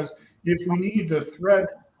shop, because if we need the thread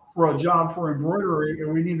for a job for embroidery,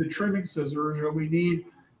 or we need the trimming scissors, or we need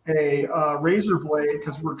a razor blade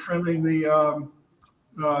because we're trimming the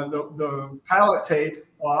pallet tape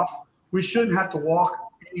off, we shouldn't have to walk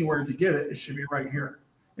anywhere to get it. It should be right here.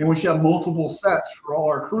 And we should have multiple sets for all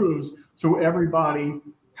our crews, so everybody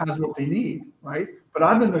has what they need, right? But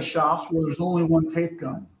I've been to shops where there's only one tape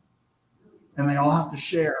gun, and they all have to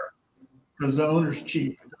share because the owner's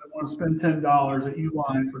cheap. They don't want to spend $10 at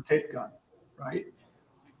Uline for a tape gun, right?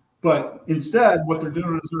 But instead, what they're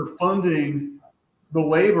doing is they're funding the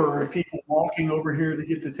labor of people walking over here to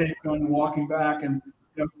get the tape gun and walking back, and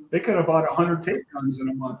they could have bought 100 tape guns in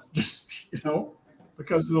a month, just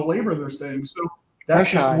because of the labor they're saving. So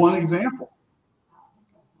that's just one example,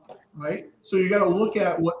 right? So you got to look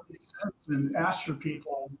at what makes sense and ask your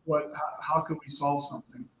people how can we solve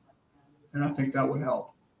something, and I think that would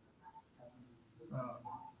help.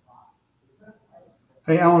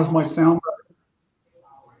 Hey, Alan, is my sound better?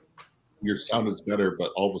 Your sound is better,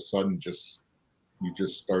 but all of a sudden you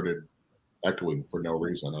just started echoing for no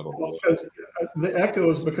reason. I don't know. Because the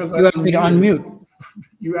echo is because you asked me to unmute.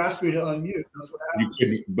 You asked me to unmute. That's what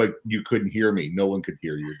happened. But you couldn't hear me. No one could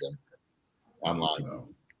hear you then online. No.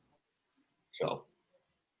 So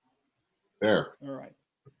there. All right.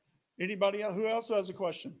 Anybody else? Who else has a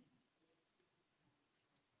question?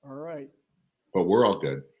 All right. But we're all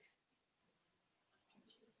good.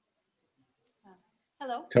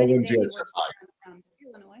 Hello. Tell them Jess hi. From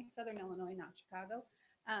Illinois, Southern Illinois, not Chicago.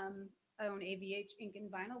 I own AVH Ink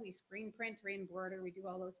and Vinyl. We screen print, re-embroider, we do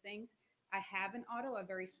all those things. I have an auto, a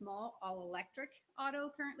very small all-electric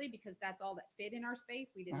auto currently, because that's all that fit in our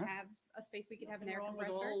space. We didn't have a space we could have an air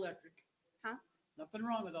compressor. With all electric. Huh? Nothing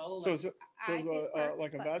wrong with all electric. So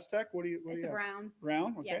like a Vastec? What do you? It's a brown.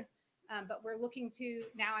 Brown, okay. Yeah. But we're looking to,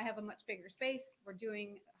 now I have a much bigger space. We're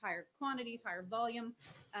doing higher quantities, higher volume.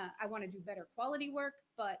 I want to do better quality work,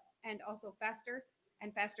 and also faster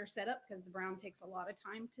setup, because the brown takes a lot of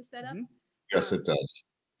time to set up. Yes, it does.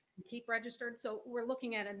 Keep registered. So we're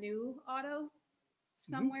looking at a new auto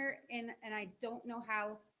somewhere, and I don't know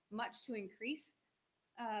how much to increase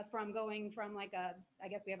from going from I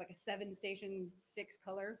guess we have like a 7-station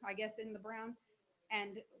 6-color, I guess, in the brown.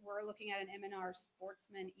 And we're looking at an M&R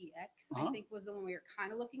Sportsman EX, I think was the one we were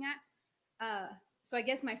kind of looking at. So I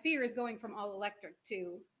guess my fear is going from all electric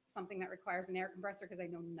to something that requires an air compressor, because I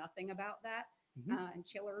know nothing about that. And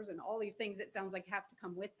chillers and all these things, it sounds like, have to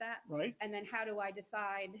come with that. Right. And then how do I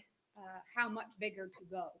decide how much bigger to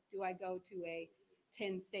go? Do I go to a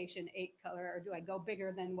 10-station 8-color, or do I go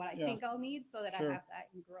bigger than what I think I'll need, so that I have that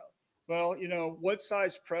and grow? Well, what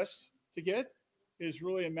size press to get is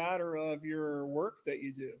really a matter of your work that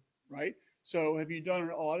you do, right? So have you done an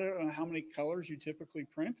audit on how many colors you typically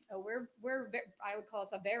print? Oh, I would call us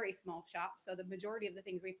a very small shop. So the majority of the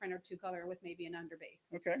things we print are 2-color with maybe an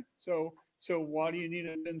underbase. Okay, so why do you need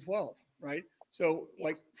a 10-12, right? So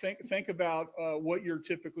like think about what you're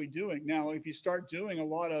typically doing. Now, if you start doing a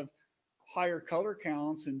lot of higher color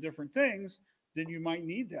counts and different things, then you might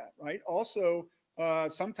need that, right? Also,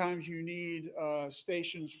 sometimes you need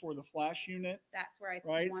stations for the flash unit. That's where I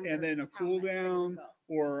right, wonder and then a how cool much they would down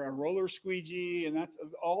go. or a roller squeegee, and that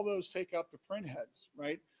all those take up the print heads,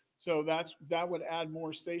 right? So that would add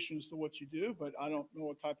more stations to what you do, but I don't know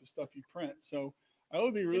what type of stuff you print. So I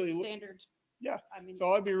would be really Just standard. yeah. I mean,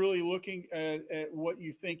 So I'd be really looking at what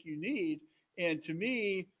you think you need, and to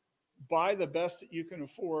me, buy the best that you can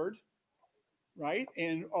afford, right?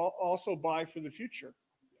 And also buy for the future,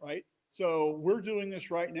 right? So we're doing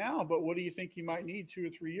this right now, but what do you think you might need 2 or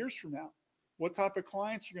 3 years from now? What type of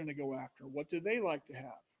clients you're going to go after? What do they like to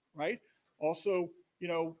have, right? Also, you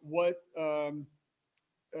know, what,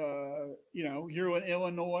 you know, you're in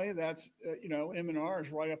Illinois, that's, you know, M&R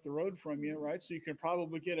is right up the road from you, right? So you can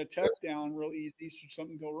probably get a tech down real easy should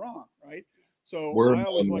something go wrong, right? So I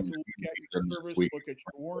always like to look at your service, look at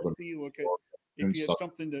your warranty, look at if you had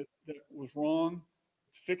something that was wrong,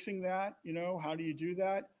 fixing that, you know, how do you do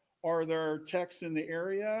that? Are there techs in the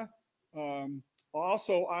area?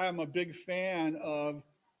 Also, I am a big fan of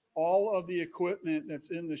all of the equipment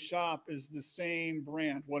that's in the shop is the same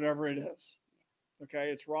brand, whatever it is. Okay,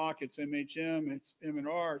 it's Rock, it's MHM, it's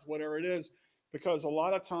M&R, it's whatever it is, because a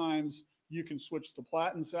lot of times you can switch the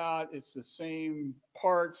platens out. It's the same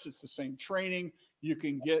parts, it's the same training. You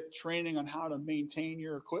can get training on how to maintain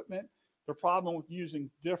your equipment. The problem with using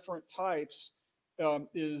different types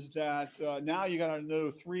is that now you got to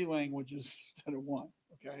know 3 languages instead of 1.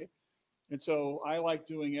 Okay. And so I like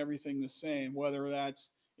doing everything the same, whether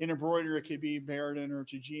that's in embroidery, it could be Baradin or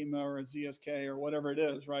Tajima or a ZSK or whatever it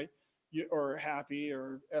is, right? Or Happy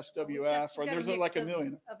or SWF, or there's like a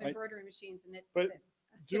million of right? embroidery machines, and but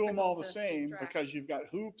do them all the to same because you've got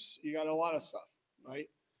hoops, you got a lot of stuff, right?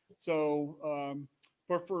 So,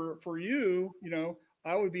 but for you, you know,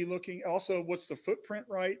 I would be looking also what's the footprint,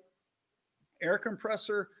 right? Air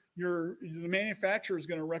compressor, the manufacturer is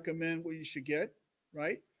going to recommend what you should get,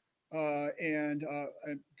 right? And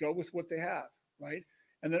go with what they have, right?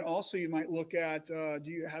 And then also you might look at do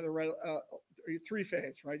you have the right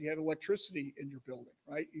 3-phase, right? You have electricity in your building,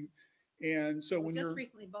 right? And so when you're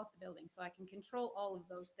recently bought the building, so I can control all of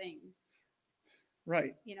those things.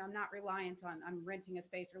 Right. You know, I'm not reliant on I'm renting a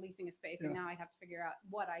space or leasing a space, and now I have to figure out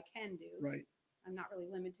what I can do. Right. I'm not really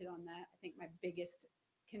limited on that. I think my biggest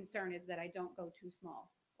concern is that I don't go too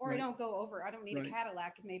small, or I don't go over. I don't need a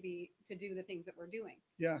Cadillac maybe to do the things that we're doing.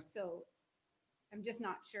 Yeah. So I'm just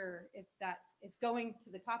not sure if it's going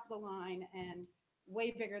to the top of the line and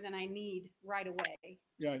way bigger than I need right away.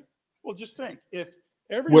 Yeah. Well, just think if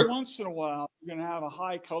every once in a while you're going to have a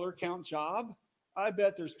high color count job, I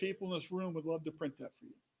bet there's people in this room would love to print that for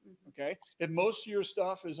you. Mm-hmm. Okay. If most of your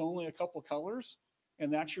stuff is only a couple colors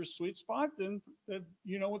and that's your sweet spot, then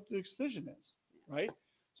you know what the excision is, right?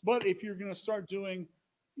 But if you're going to start doing,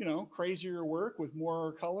 you know, crazier work with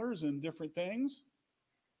more colors and different things,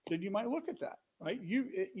 then you might look at that, right?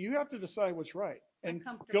 You have to decide what's right. And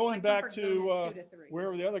going back to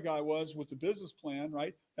wherever the other guy was with the business plan,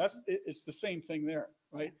 right? It's the same thing there,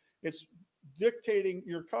 right? It's dictating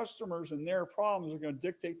your customers and their problems are going to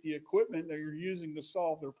dictate the equipment that you're using to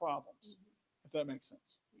solve their problems, if that makes sense.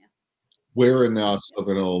 Yeah. Where in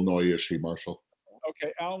Southern Illinois is she, Marshall?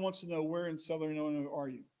 Okay, Alan wants to know where in Southern Illinois are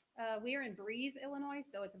you? We are in Breeze, Illinois,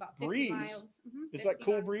 so it's about 50 Breeze? miles. Mm-hmm, is that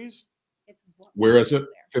cool miles. Breeze? It's where is it?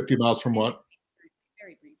 50 miles from what?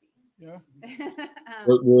 Very breezy. Yeah.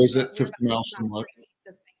 Where is it? 50 miles from what?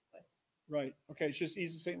 Right. Okay. It's just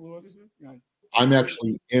east of St. Louis. Mm-hmm. Right. I'm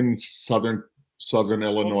actually in Southern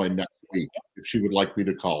Illinois next week. If she would like me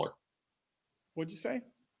to call her. What'd you say?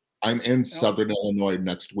 I'm in Southern Illinois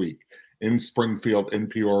next week, in Springfield, in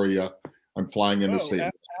Peoria. I'm flying into St.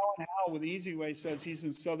 Alan Howe with Easy Way says he's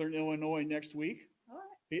in Southern Illinois next week.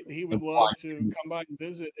 He would love to come by and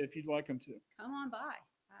visit if you'd like him to. Come on by.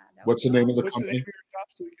 What's the name of the company? The name of your shop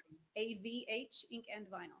so AVH Ink and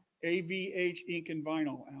Vinyl. AVH Ink and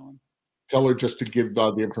Vinyl, Alan. Tell her just to give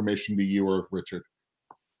the information to you or Richard.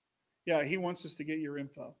 Yeah, he wants us to get your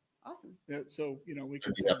info. Awesome. Yeah, so, you know, we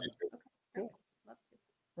can. Okay, cool. Love to.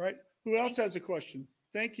 Right. Who else has a question?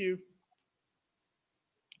 Thank you.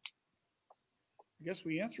 I guess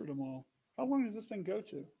we answered them all. How long does this thing go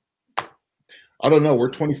to? I don't know.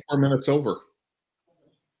 We're 24 minutes over.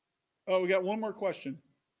 Oh, we got one more question.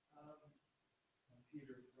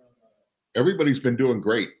 Everybody's been doing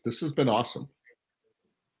great. This has been awesome.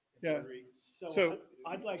 Yeah. So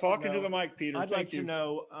I'd like talking to, to the mic, Peter. I'd like Thank you. to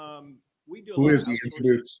know. We do a Who lot is of he? outsourcing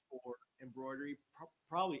Introduce. for embroidery,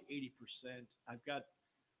 probably 80%. I've got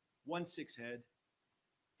 1 6 head,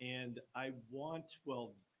 and I want,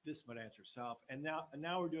 well, this might answer itself. And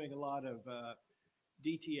now we're doing a lot of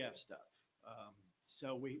DTF stuff.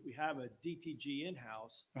 So we have a DTG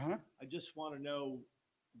in-house. I just want to know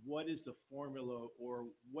what is the formula, or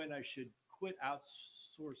when I should quit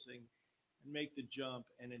outsourcing and make the jump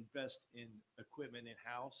and invest in equipment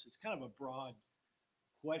in-house. It's kind of a broad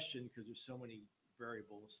question because there's so many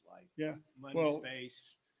variables like money,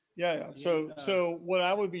 space. Yeah. So what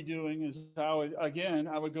I would be doing is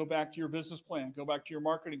I would go back to your business plan, go back to your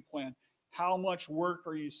marketing plan. How much work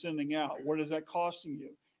are you sending out? What is that costing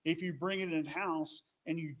you? If you bring it in-house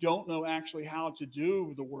and you don't know actually how to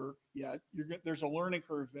do the work yet, there's a learning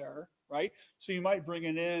curve there, right? So you might bring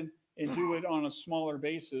it in and do it on a smaller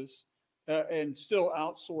basis and still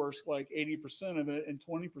outsource like 80% of it and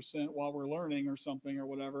 20% while we're learning or something or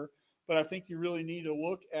whatever. But I think you really need to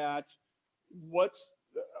look at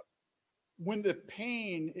when the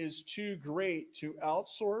pain is too great to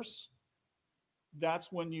outsource,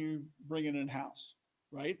 that's when you bring it in-house,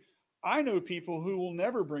 right? I know people who will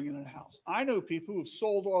never bring it in-house. I know people who've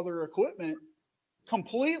sold all their equipment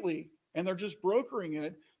completely and they're just brokering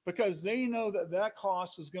it because they know that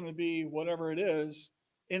cost is going to be whatever it is,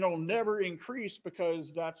 and it'll never increase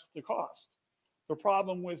because that's the cost. The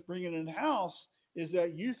problem with bringing it in-house is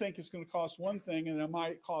that you think it's going to cost one thing and it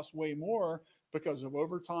might cost way more because of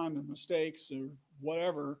overtime and mistakes or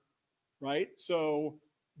whatever, right? So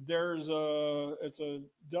it's a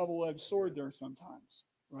double-edged sword there sometimes,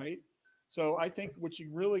 right? So I think what you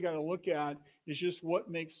really got to look at is just what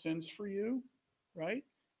makes sense for you, right?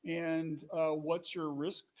 And what's your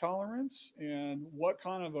risk tolerance, and what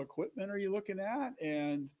kind of equipment are you looking at,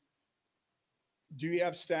 and do you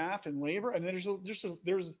have staff and labor? And then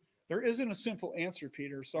there isn't a simple answer,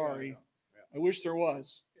 Peter. Sorry, I wish there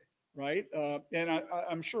was, right? And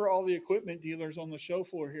I'm sure all the equipment dealers on the show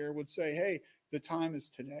floor here would say, "Hey, the time is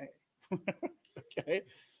today." Okay,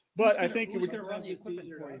 but I think who's going to run the equipment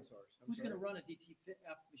for you? Who's going to run a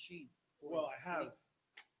DTF machine? Well, I have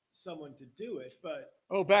someone to do it, but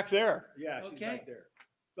back there. Yeah, she's back there.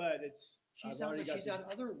 But she sounds like she's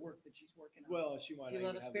got other work that she's working on. Well, she might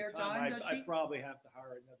have a spare time. I probably have to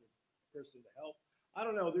hire another person to help. I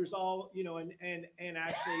don't know. There's all, and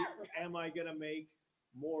actually, am I going to make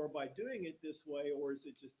more by doing it this way, or is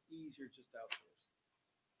it just easier just outsource?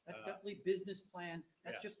 That's definitely business plan.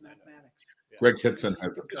 That's just mathematics. Greg Hitson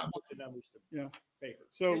has a comment. The numbers to paper.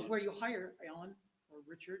 So here's where you hire Alan or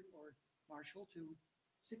Richard or Marshall to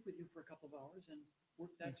sit with you for a couple of hours and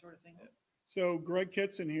work that sort of thing out. So Greg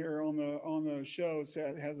Kitson here on the show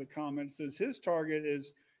has a comment. It says his target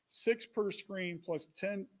is 6 per screen plus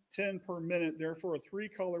 10 per minute. Therefore, a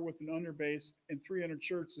 3-color with an underbase and 300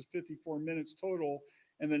 shirts is 54 minutes total.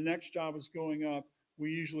 And the next job is going up.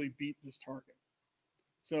 We usually beat this target.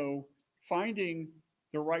 So finding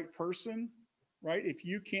the right person, right? If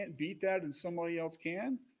you can't beat that and somebody else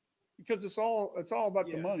can, because it's all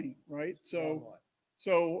about the money, right?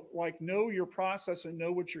 So like know your process and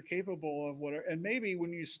know what you're capable of, whatever. And maybe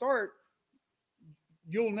when you start,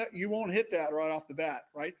 you won't hit that right off the bat,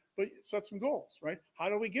 right? But set some goals, right? How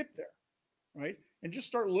do we get there, right? And just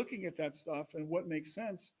start looking at that stuff and what makes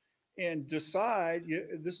sense, and decide.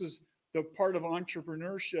 This is the part of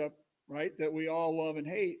entrepreneurship, right, that we all love and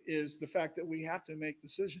hate, is the fact that we have to make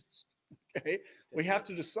decisions. Okay, we have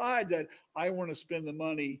to decide that I want to spend the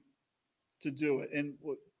money to do it, and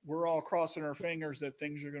we're all crossing our fingers that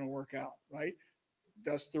things are going to work out, right?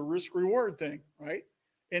 That's the risk reward thing, right?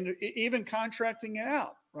 And even contracting it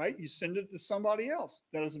out, right? You send it to somebody else.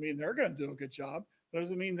 That doesn't mean they're going to do a good job. That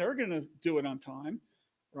doesn't mean they're going to do it on time,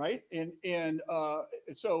 right? And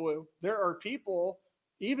so there are people,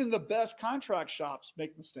 even the best contract shops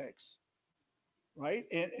make mistakes, right?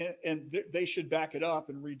 And they should back it up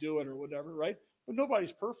and redo it or whatever, right? But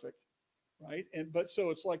nobody's perfect, right? But so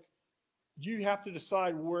it's like, you have to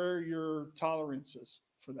decide where your tolerance is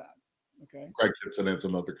for that. Okay. Greg Kitson has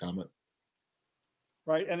another comment.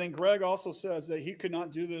 Right. And then Greg also says that he could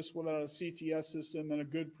not do this without a CTS system and a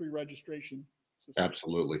good pre-registration system.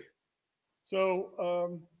 Absolutely.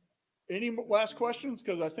 So any last questions?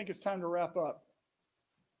 Because I think it's time to wrap up.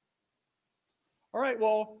 All right.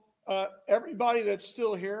 Well, everybody that's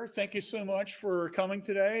still here, thank you so much for coming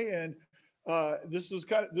today. And this is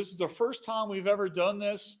the first time we've ever done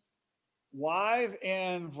this live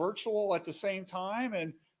and virtual at the same time.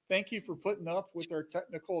 And thank you for putting up with our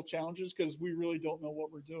technical challenges, because we really don't know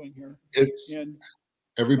what we're doing here.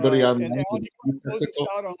 Everybody And online. Alan, you want to close us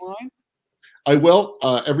out online? I will.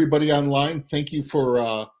 Everybody online, thank you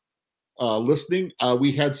for listening.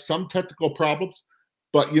 We had some technical problems,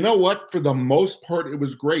 but you know what? For the most part, it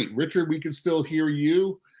was great. Richard, we can still hear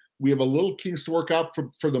you. We have a little kinks to work out.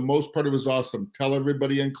 For the most part, it was awesome. Tell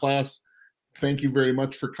everybody in class, thank you very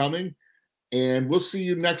much for coming. And we'll see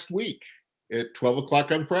you next week at 12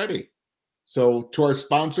 o'clock on Friday. So to our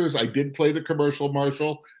sponsors, I did play the commercial,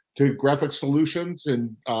 Marshall, to Graphic Solutions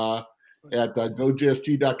and at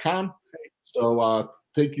gojsg.com. So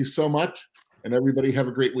thank you so much, and everybody have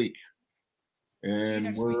a great week.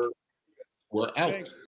 And we're out.